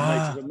 was in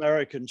the Native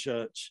American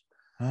church.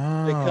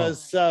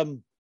 Because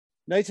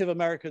Native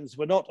Americans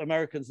were not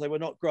Americans. They were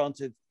not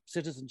granted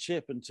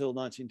citizenship until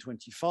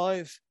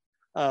 1925.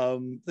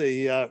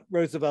 The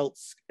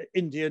Roosevelt's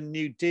Indian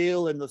New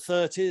Deal in the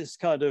 30s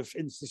kind of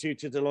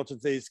instituted a lot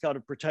of these kind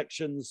of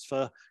protections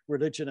for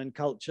religion and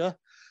culture.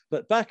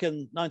 But back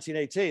in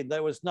 1918,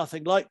 there was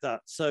nothing like that.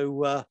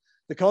 So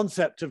the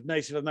concept of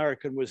Native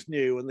American was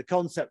new, and the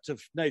concept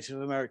of Native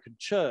American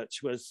church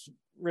was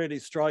really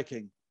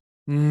striking.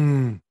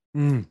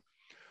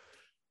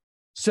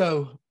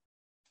 So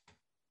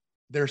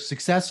they're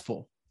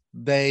successful.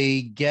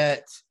 They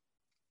get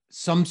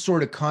some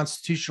sort of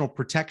constitutional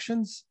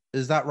protections.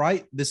 Is that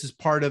right? This is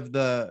part of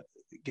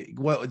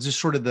just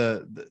sort of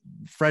the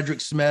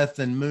Frederick Smith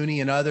and Mooney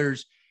and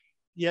others.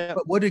 Yeah.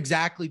 But what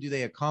exactly do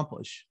they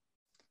accomplish?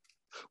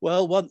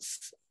 Well,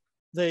 once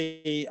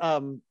the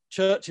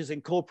church is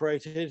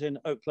incorporated in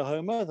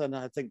Oklahoma, then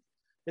I think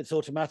it's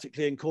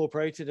automatically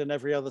incorporated in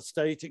every other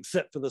state,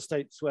 except for the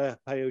states where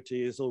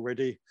peyote is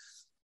already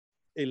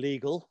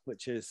illegal,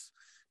 which is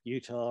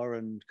Utah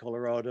and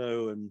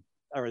Colorado and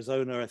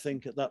Arizona, I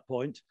think, at that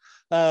point.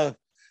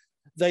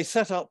 They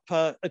set up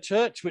a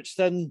church which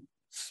then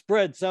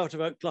spreads out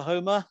of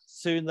Oklahoma.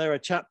 Soon there are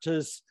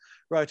chapters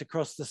right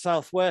across the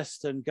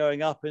southwest and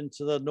going up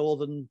into the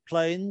northern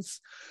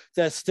plains.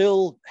 They're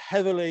still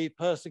heavily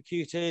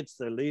persecuted.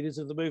 The leaders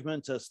of the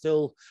movement are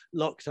still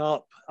locked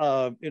up.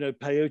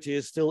 Peyote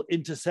is still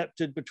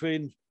intercepted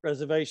between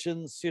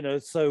reservations.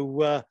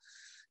 That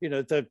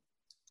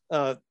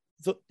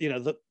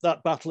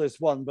battle is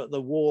won, but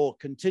the war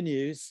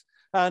continues.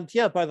 And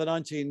by the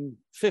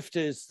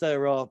 1950s,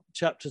 there are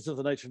chapters of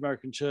the Native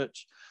American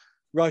Church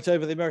right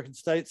over the American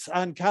states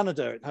and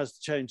Canada. It has to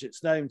change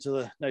its name to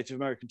the Native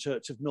American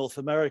Church of North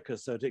America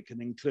so that it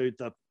can include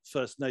the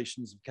First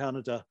Nations of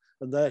Canada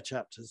and their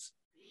chapters.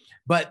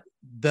 But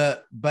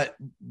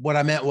what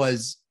I meant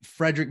was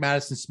Frederick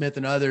Madison Smith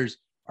and others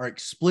are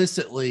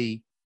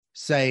explicitly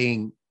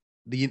saying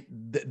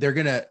they're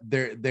going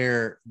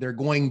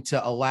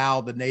to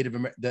allow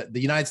the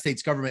United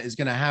States government is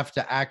going to have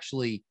to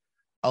actually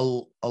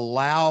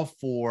allow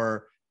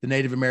for the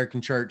Native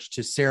American Church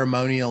to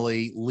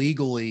ceremonially,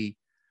 legally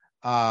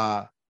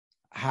have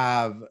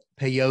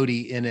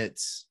peyote in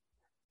its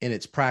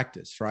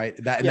practice, right?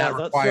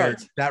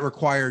 That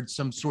required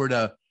some sort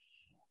of,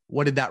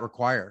 what did that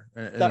require?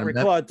 That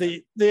required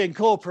the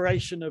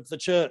incorporation of the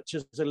church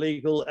as a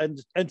legal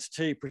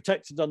entity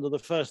protected under the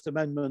First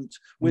Amendment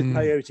with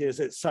peyote as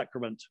its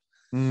sacrament.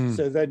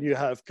 So then you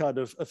have kind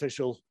of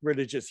official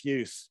religious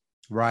use.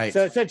 Right.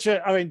 So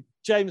essentially,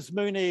 James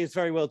Mooney is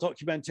very well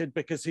documented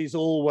because he's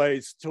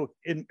always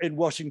in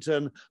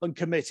Washington on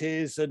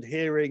committees and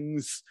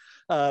hearings.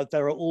 There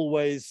are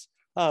always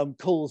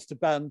calls to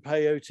ban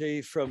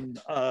peyote from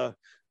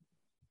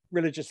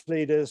religious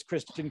leaders,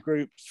 Christian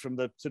groups, from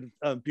the sort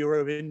of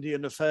Bureau of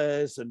Indian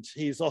Affairs, and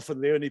he's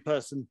often the only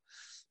person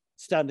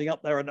standing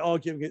up there and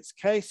arguing its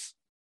case.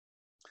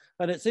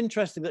 And it's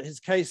interesting that his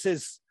case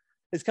is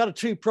kind of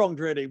two-pronged,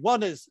 really.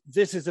 One is,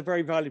 this is a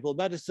very valuable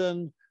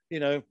medicine.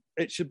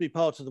 It should be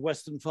part of the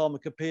Western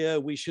pharmacopoeia.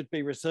 We should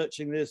be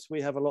researching this.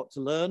 We have a lot to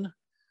learn.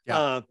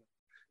 Yeah.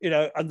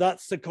 And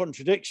that's the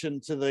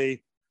contradiction to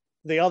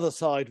the other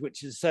side,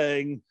 which is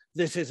saying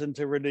this isn't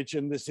a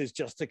religion. This is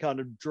just a kind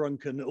of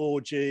drunken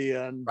orgy,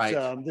 and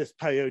this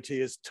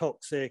peyote is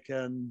toxic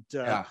and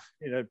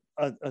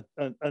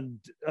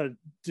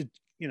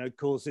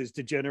causes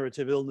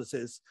degenerative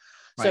illnesses.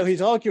 Right. So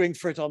he's arguing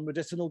for it on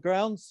medicinal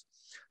grounds,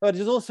 but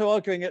he's also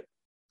arguing it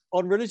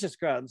on religious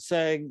grounds,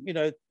 saying,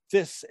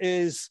 this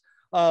is,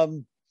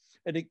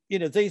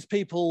 these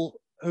people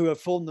who have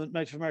formed the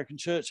Native American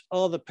Church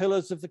are the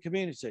pillars of the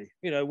community.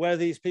 Where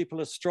these people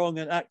are strong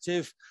and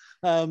active,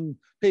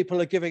 people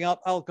are giving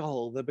up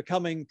alcohol, they're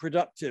becoming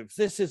productive.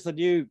 This is the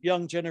new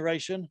young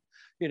generation.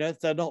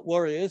 They're not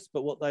warriors,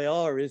 but what they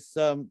are is,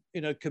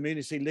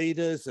 community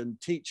leaders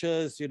and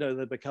teachers.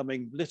 They're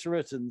becoming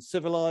literate and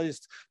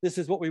civilized. This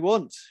is what we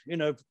want,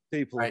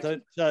 people. Right.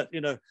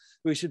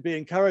 We should be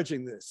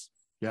encouraging this.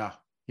 Yeah.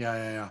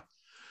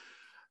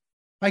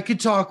 I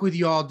could talk with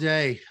you all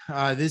day.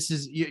 This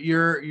is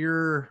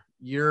your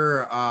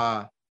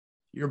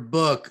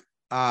book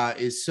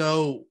is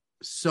so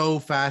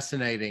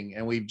fascinating,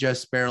 and we've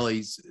just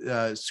barely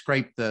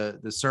scraped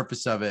the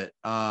surface of it.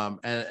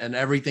 And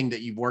everything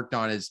that you've worked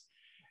on is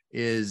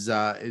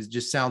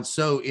just sounds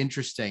so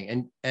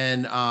interesting.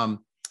 And I'm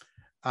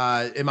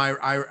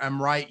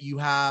right? You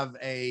have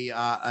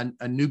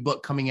a new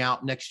book coming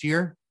out next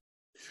year?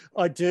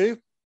 I do.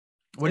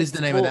 What is the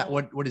name of that?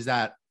 What is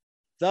that?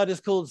 That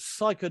is called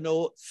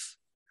Psychonauts,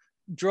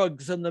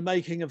 Drugs and the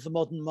Making of the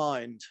Modern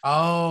Mind.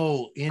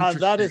 Oh,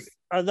 interesting.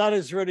 And that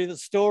is really the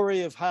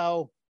story of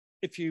how,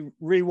 if you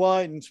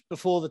rewind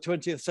before the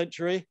 20th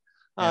century,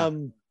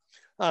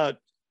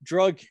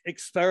 drug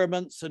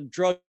experiments and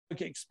drug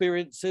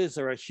experiences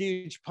are a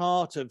huge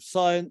part of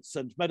science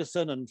and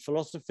medicine and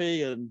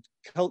philosophy and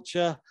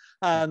culture.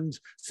 And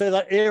so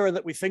that era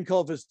that we think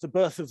of as the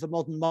birth of the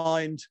modern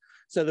mind,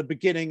 so the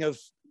beginning of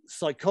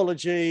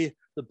psychology,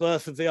 the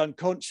birth of the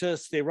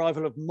unconscious, the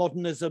arrival of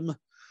modernism,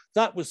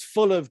 that was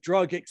full of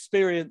drug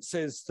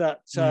experiences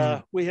that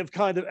we have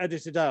kind of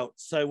edited out.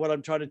 So what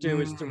I'm trying to do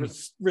is to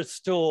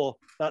restore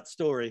that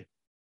story.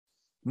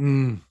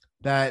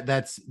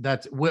 That's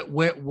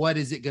what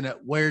is it gonna?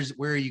 Where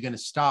are you gonna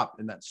stop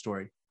in that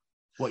story?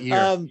 What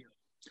year?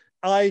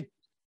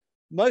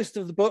 Most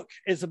of the book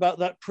is about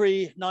that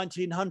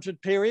pre-1900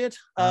 period,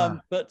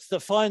 but the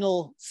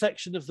final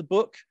section of the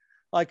book,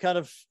 I kind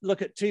of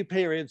look at two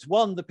periods.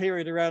 One, the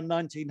period around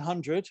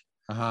 1900,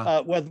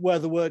 where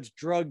the word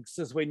drugs,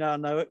 as we now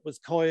know it, was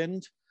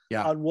coined,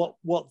 and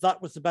what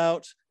that was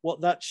about,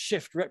 what that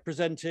shift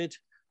represented,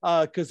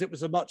 because it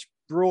was a much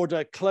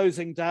broader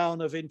closing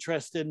down of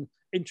interest in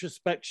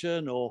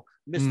introspection or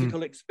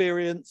mystical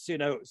experience. It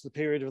was the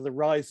period of the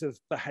rise of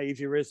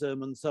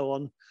behaviorism and so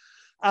on.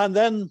 And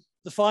then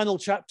the final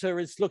chapter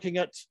is looking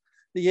at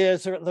the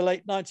years are at the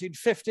late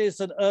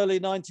 1950s and early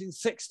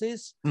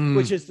 1960s,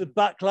 which is the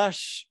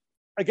backlash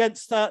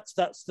against that.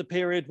 That's the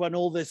period when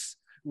all this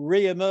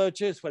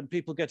re-emerges, when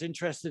people get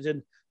interested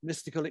in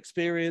mystical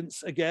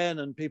experience again,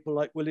 and people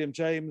like William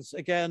James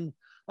again,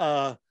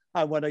 and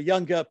when a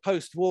younger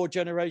post-war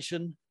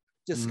generation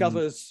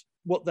discovers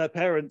what their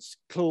parents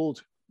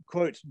called,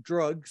 quote,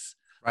 drugs,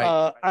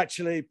 Right.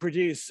 actually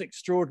produce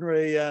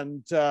extraordinary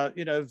and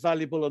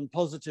valuable and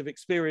positive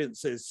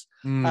experiences.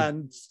 Mm.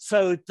 And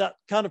so that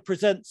kind of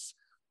presents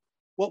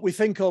what we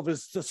think of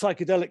as the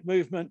psychedelic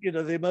movement,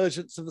 the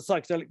emergence of the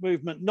psychedelic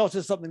movement, not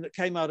as something that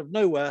came out of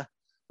nowhere,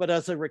 but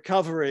as a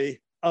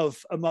recovery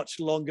of a much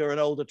longer and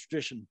older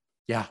tradition.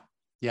 Yeah.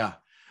 Yeah.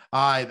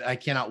 I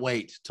cannot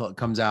wait till it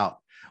comes out.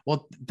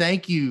 Well,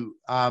 thank you,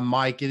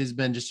 Mike. It has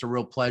been just a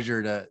real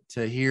pleasure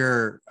to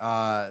hear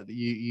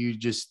you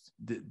just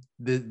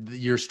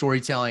your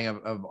storytelling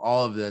of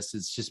all of this.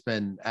 It's just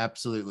been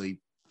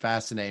absolutely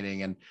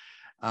fascinating,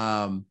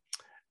 and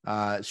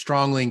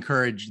strongly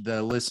encourage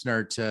the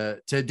listener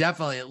to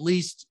definitely at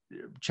least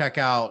check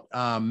out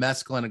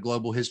Mescaline: A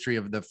Global History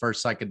of the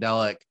First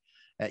Psychedelic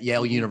at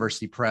Yale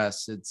University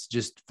Press. It's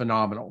just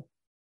phenomenal.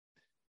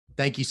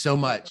 Thank you so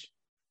much.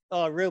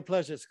 Oh, real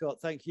pleasure, Scott.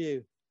 Thank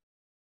you.